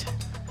 8.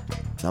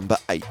 Number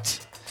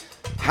 8.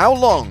 How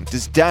long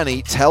does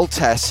Danny tell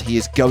Tess he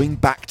is going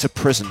back to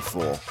prison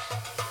for?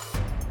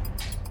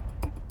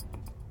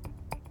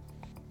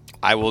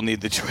 I will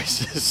need the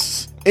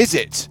choices. Is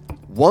it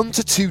 1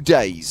 to 2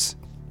 days,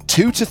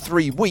 2 to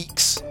 3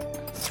 weeks,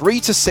 3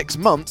 to 6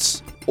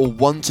 months, or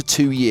 1 to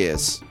 2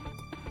 years?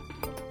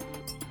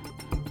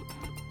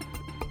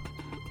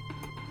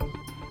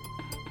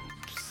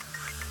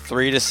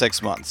 Three to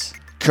 6 months.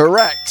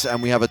 Correct,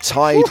 and we have a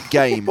tied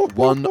game,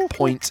 1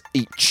 point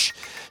each.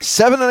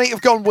 7 and 8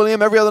 have gone,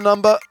 William. Every other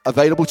number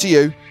available to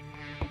you.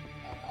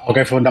 I'll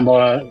go for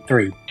number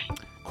 3.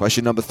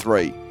 Question number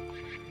 3.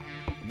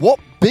 What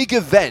big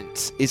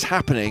event is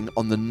happening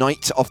on the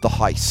night of the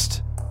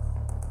heist?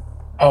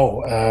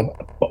 Oh,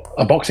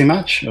 a boxing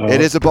match? Or...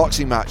 It is a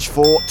boxing match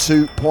for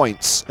 2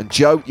 points. And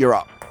Joe, you're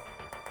up.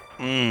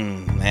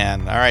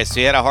 Man. All right, so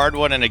you had a hard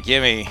one and a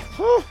gimme.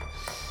 Whew.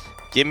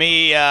 Give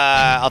me,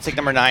 I'll take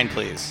number 9,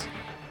 please.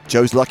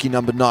 Joe's lucky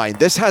number 9.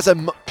 This has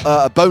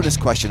a bonus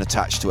question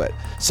attached to it.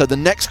 So the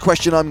next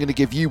question I'm going to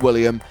give you,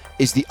 William,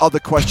 is the other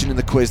question in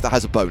the quiz that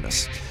has a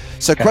bonus.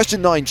 So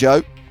question 9,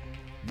 Joe.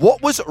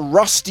 What was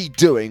Rusty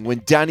doing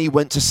when Danny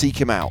went to seek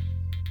him out?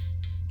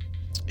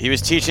 He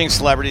was teaching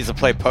celebrities to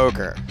play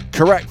poker.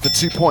 Correct, for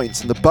 2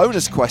 points. And the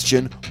bonus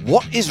question,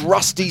 what is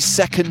Rusty's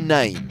second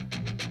name?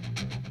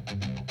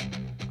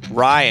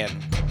 Ryan.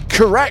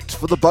 Correct,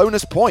 for the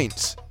bonus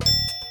point.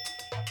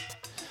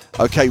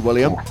 Okay,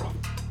 William.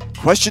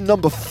 Question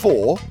number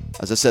 4.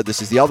 As I said,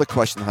 this is the other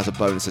question that has a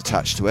bonus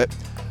attached to it.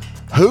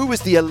 Who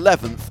was the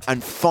 11th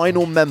and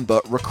final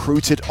member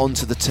recruited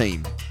onto the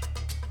team?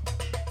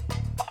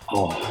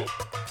 Oh,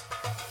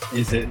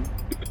 is it?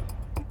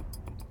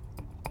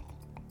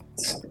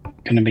 It's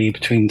going to be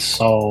between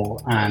Soul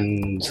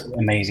and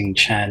Amazing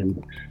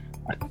Chen.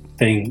 I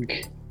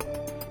think.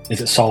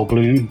 Is it Soul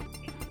Bloom?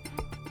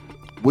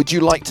 Would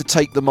you like to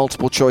take the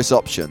multiple choice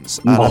options?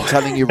 And I'm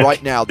telling you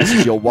right now, this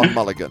is your one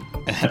mulligan.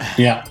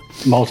 Yeah,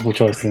 multiple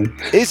choice then.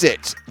 Is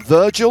it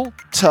Virgil,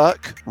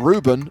 Turk,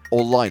 Ruben,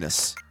 or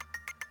Linus?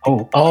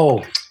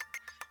 Oh,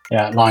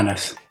 yeah,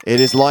 Linus. It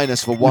is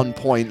Linus for 1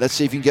 point. Let's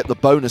see if you can get the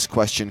bonus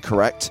question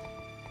correct.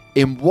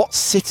 In what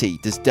city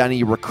does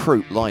Danny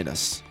recruit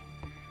Linus?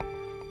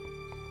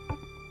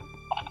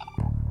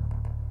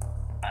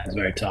 That's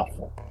very tough.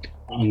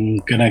 I'm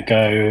gonna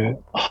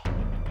go.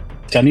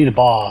 Do I need a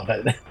bar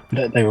that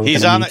they were?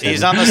 He's on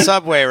the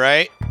subway,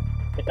 right?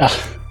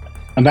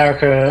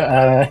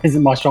 America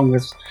isn't my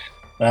strongest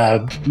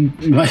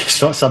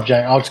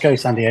subject. I'll just go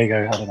San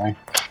Diego. I don't know.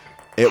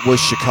 It was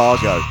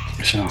Chicago.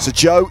 Sure. So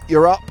Joe,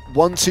 you're up.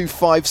 1, 2,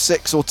 5,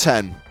 6, or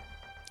 10.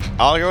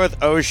 I'll go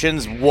with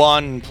Ocean's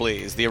 1,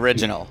 please, the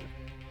original.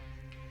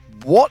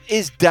 What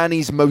is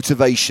Danny's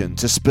motivation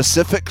to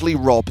specifically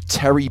rob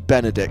Terry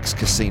Benedict's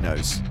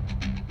casinos?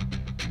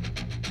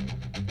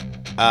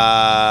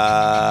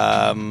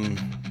 I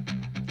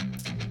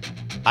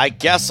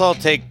guess I'll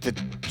take the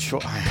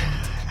I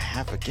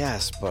have a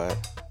guess, but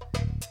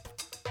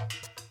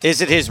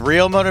is it his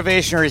real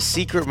motivation or his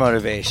secret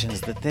motivation is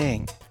the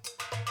thing?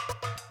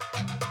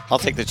 I'll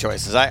take the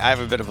choices. I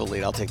have a bit of a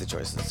lead. I'll take the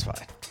choices. It's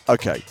fine.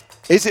 Okay.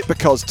 Is it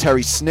because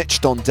Terry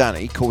snitched on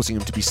Danny, causing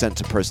him to be sent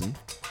to prison?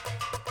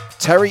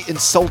 Terry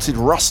insulted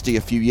Rusty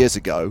a few years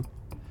ago?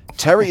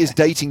 Terry is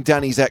dating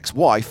Danny's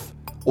ex-wife?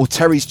 Or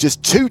Terry's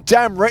just too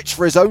damn rich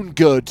for his own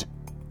good?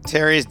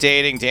 Terry's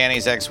dating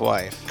Danny's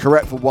ex-wife.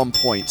 Correct for 1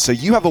 point. So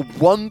you have a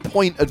 1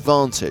 point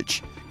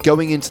advantage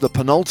going into the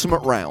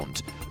penultimate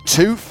round.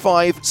 2,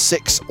 5,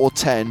 6, or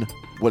 10,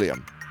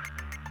 William.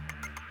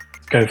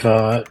 Go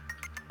for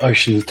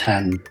Ocean's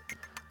 10.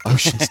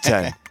 Ocean's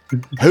 10.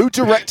 Who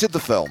directed the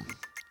film?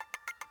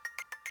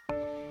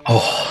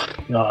 Oh,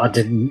 no, I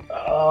didn't.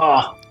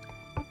 I'm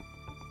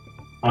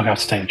going to have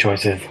to take the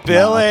choices.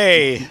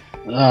 Billy!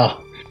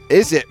 Oh.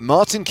 Is it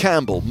Martin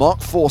Campbell,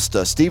 Mark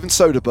Forster, Steven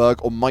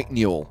Soderbergh, or Mike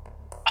Newell?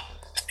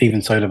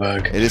 Steven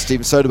Soderbergh. It is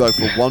Steven Soderbergh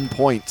for 1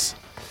 point.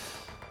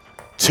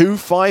 2,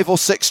 5, or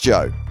 6,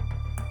 Joe?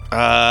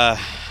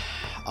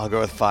 I'll go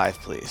with 5,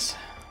 please.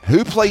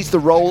 Who plays the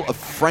role of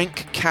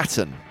Frank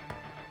Catton?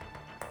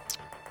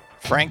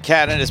 Frank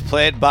Catton is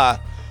played by...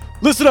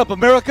 Listen up,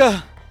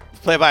 America!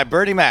 Played by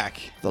Bernie Mac.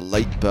 The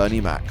late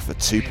Bernie Mac for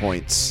 2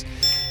 points.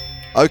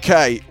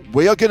 Okay,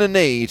 we are going to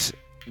need,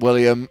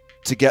 William,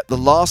 to get the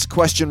last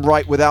question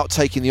right without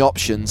taking the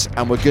options,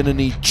 and we're going to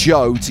need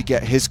Joe to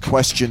get his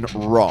question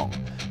wrong.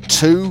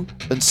 2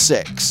 and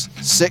 6.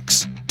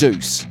 6,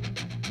 deuce.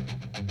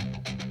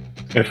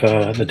 Go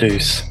for the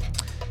deuce.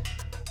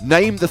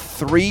 Name the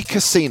 3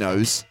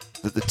 casinos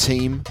that the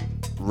team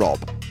rob.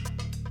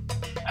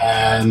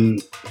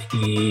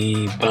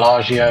 The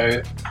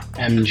Bellagio,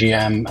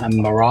 MGM, and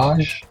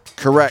Mirage.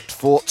 Correct,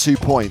 for 2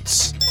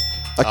 points.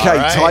 Okay,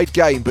 right. Tied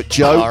game, but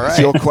Joe, it's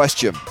your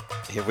question.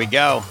 Here we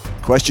go.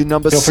 Question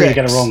number Feel 6. free to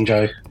get it wrong,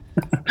 Joe.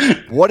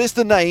 What is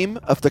the name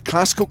of the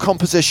classical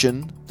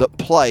composition that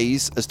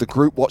plays as the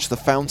group watch the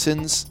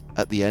fountains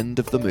at the end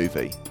of the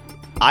movie?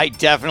 I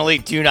definitely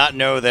do not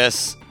know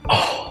this.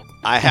 Oh,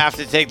 I have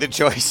to take the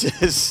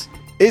choices.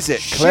 Is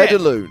it Clair de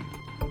Shit. Lune,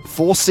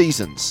 Four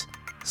Seasons,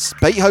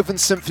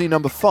 Beethoven's Symphony No.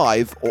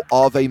 5, or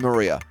Ave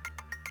Maria?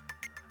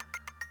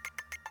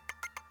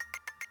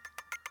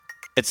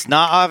 It's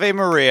not Ave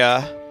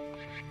Maria.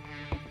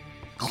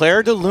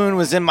 Clair de Lune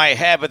was in my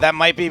head, but that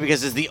might be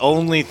because it's the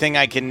only thing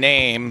I can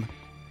name.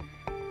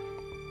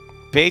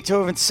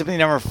 Beethoven's Symphony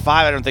No. 5,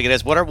 I don't think it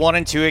is. What are 1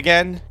 and 2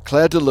 again?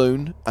 Clair de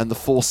Lune and the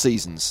Four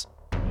Seasons.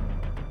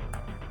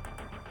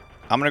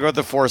 I'm going to go with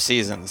the Four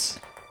Seasons.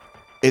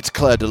 It's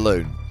Clair de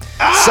Lune.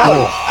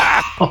 So,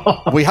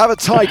 we have a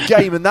tied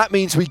game, and that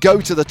means we go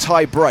to the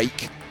tie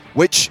break,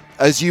 which,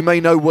 as you may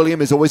know,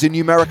 William, is always a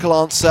numerical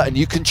answer, and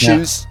you can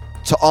choose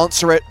to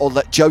answer it or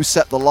let Joe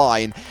set the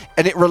line.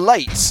 And it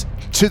relates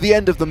to the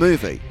end of the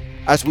movie,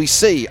 as we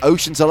see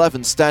Ocean's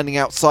 11 standing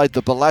outside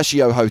the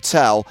Bellagio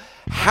Hotel.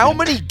 How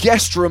many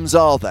guest rooms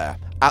are there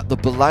at the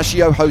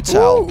Bellagio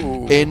Hotel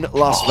in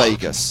Las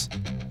Vegas? I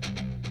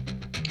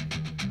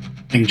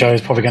think Joe's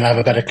probably going to have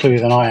a better clue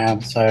than I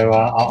am, so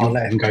I'll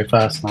let him go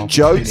first.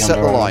 Joe, set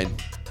the line.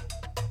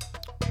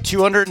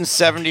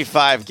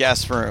 275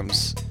 guest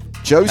rooms.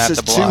 Joe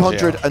says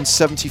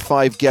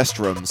 275 guest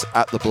rooms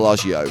at the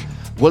Bellagio.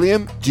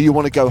 William, do you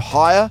want to go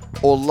higher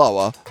or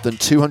lower than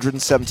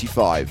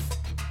 275?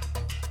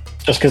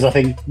 Just because I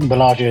think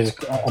Bellagio is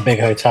a big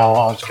hotel,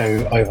 I'll just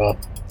go over.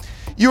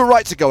 You were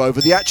right to go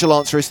over. The actual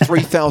answer is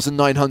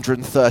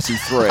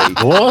 3,933.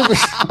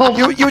 What?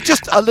 You were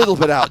just a little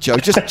bit out, Joe.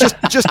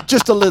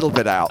 Just a little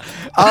bit out.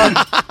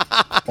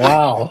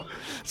 Wow.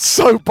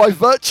 So by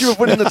virtue of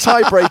winning the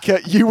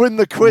tiebreaker, you win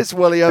the quiz,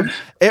 William.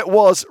 It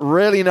was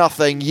really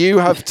nothing. You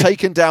have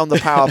taken down the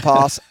Power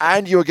Pass,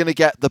 and you're going to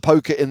get the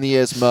Poker in the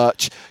Ears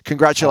merch.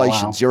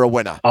 Congratulations, wow. You're a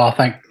winner. Oh,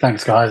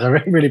 thanks, guys. I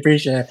really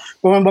appreciate it.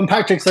 Well, when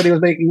Patrick said he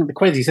was making the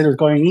quiz, he said it was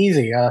going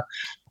easy.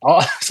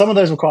 Some of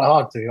those were quite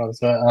hard, to be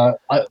honest, but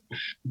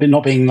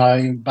not being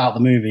about the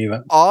movie.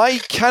 But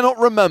I cannot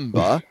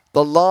remember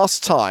the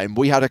last time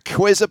we had a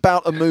quiz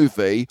about a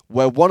movie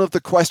where one of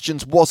the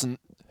questions wasn't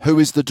who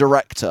is the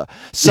director.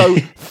 So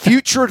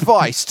future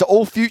advice to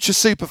all future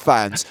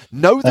superfans,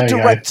 know the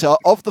director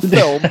of the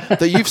film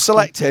that you've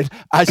selected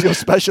as your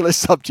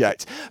specialist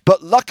subject.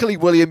 But luckily,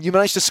 William, you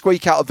managed to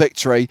squeak out a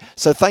victory.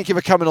 So thank you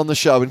for coming on the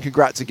show, and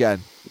congrats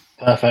again.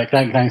 Perfect.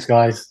 Thanks,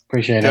 guys.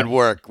 Appreciate it. Good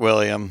work,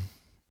 William.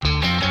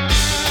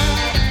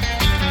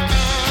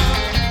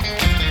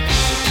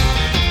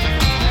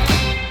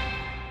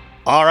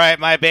 All right,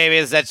 my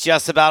babies, that's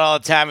just about all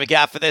the time we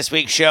got for this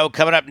week's show.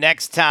 Coming up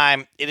next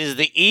time, it is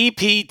the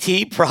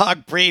EPT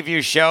Prague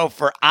preview show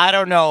for I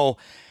don't know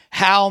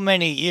how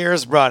many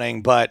years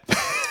running, but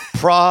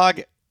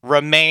Prague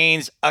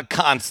remains a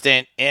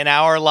constant in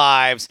our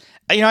lives.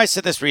 You know, I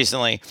said this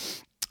recently.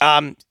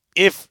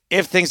 If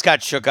things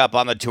got shook up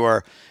on the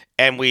tour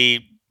and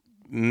we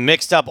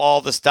mixed up all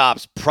the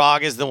stops,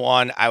 Prague is the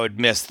one I would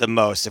miss the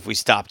most if we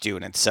stopped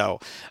doing it. So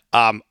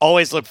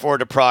always look forward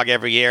to Prague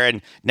every year.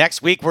 And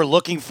next week, we're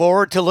looking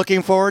forward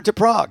to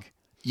Prague.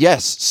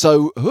 Yes.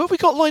 So who have we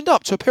got lined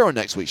up to appear on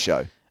next week's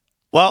show?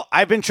 Well,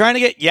 I've been trying to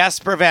get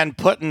Jesper Van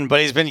Putten,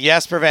 but he's been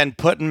Jesper Van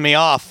Putten me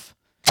off.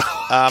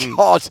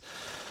 God.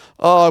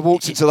 Oh, I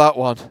walked into that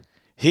one.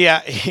 He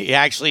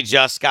actually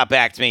just got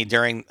back to me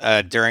during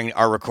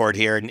our record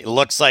here, and it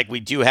looks like we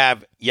do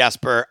have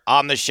Jesper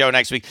on the show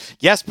next week.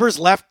 Jesper's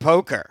left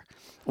poker,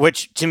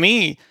 which to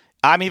me,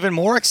 I'm even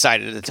more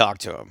excited to talk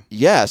to him.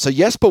 Yeah, so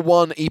Jesper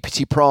won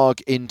EPT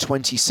Prague in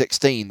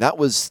 2016. That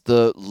was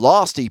the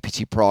last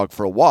EPT Prague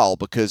for a while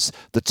because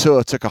the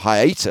tour took a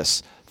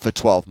hiatus for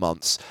 12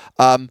 months.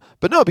 But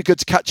no, it'd be good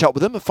to catch up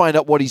with him and find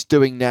out what he's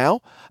doing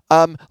now.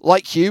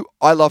 Like you,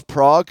 I love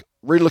Prague.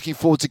 Really looking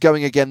forward to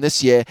going again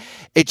this year.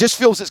 It just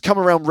feels it's come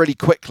around really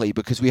quickly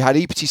because we had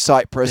EPT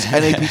Cyprus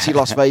and EPT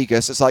Las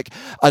Vegas. It's like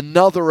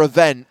another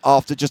event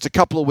after just a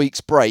couple of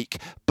weeks break.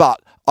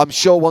 But I'm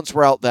sure once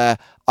we're out there,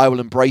 I will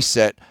embrace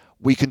it.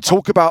 We can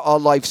talk about our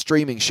live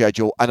streaming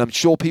schedule, and I'm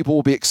sure people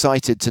will be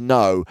excited to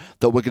know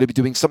that we're going to be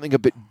doing something a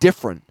bit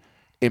different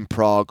in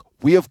Prague.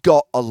 We have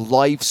got a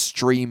live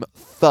stream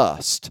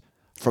first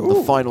from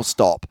the final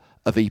stop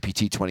of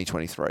EPT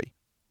 2023.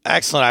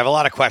 Excellent. I have a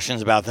lot of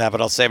questions about that, but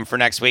I'll save them for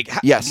next week.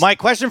 Yes. My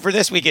question for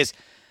this week is,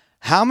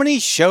 how many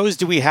shows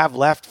do we have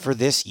left for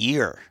this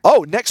year?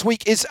 Oh, next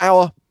week is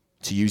our,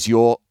 to use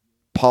your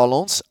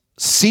parlance,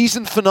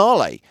 season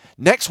finale.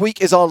 Next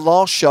week is our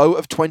last show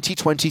of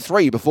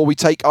 2023 before we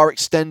take our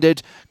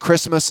extended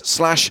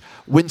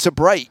Christmas/winter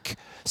break.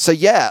 So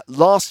yeah,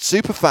 last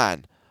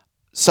Superfan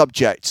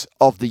subject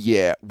of the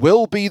year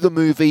will be the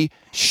movie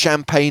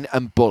Champagne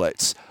and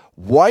Bullets,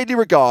 widely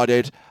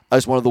regarded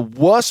as one of the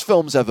worst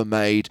films ever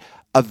made,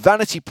 a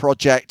vanity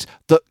project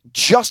that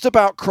just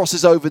about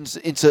crosses over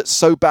into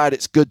so bad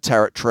it's good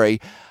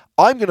territory.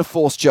 I'm going to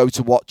force Joe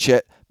to watch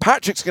it.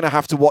 Patrick's going to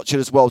have to watch it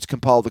as well to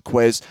compile the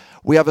quiz.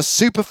 We have a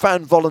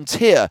superfan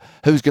volunteer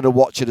who's going to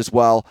watch it as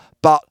well,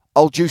 but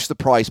I'll juice the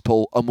prize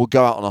pool and we'll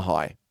go out on a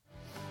high.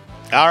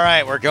 All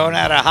right, we're going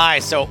out a high.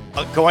 So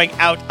going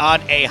out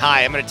on a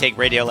high, I'm going to take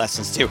radio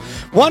lessons too.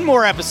 One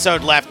more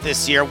episode left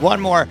this year. One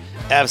more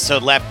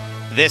episode left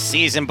this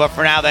season. But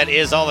for now, that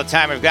is all the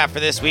time we've got for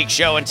this week's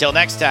show. Until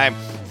next time,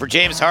 for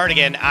James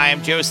Hardigan, I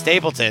am Joe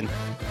Stapleton.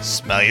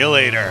 Smell you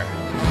later.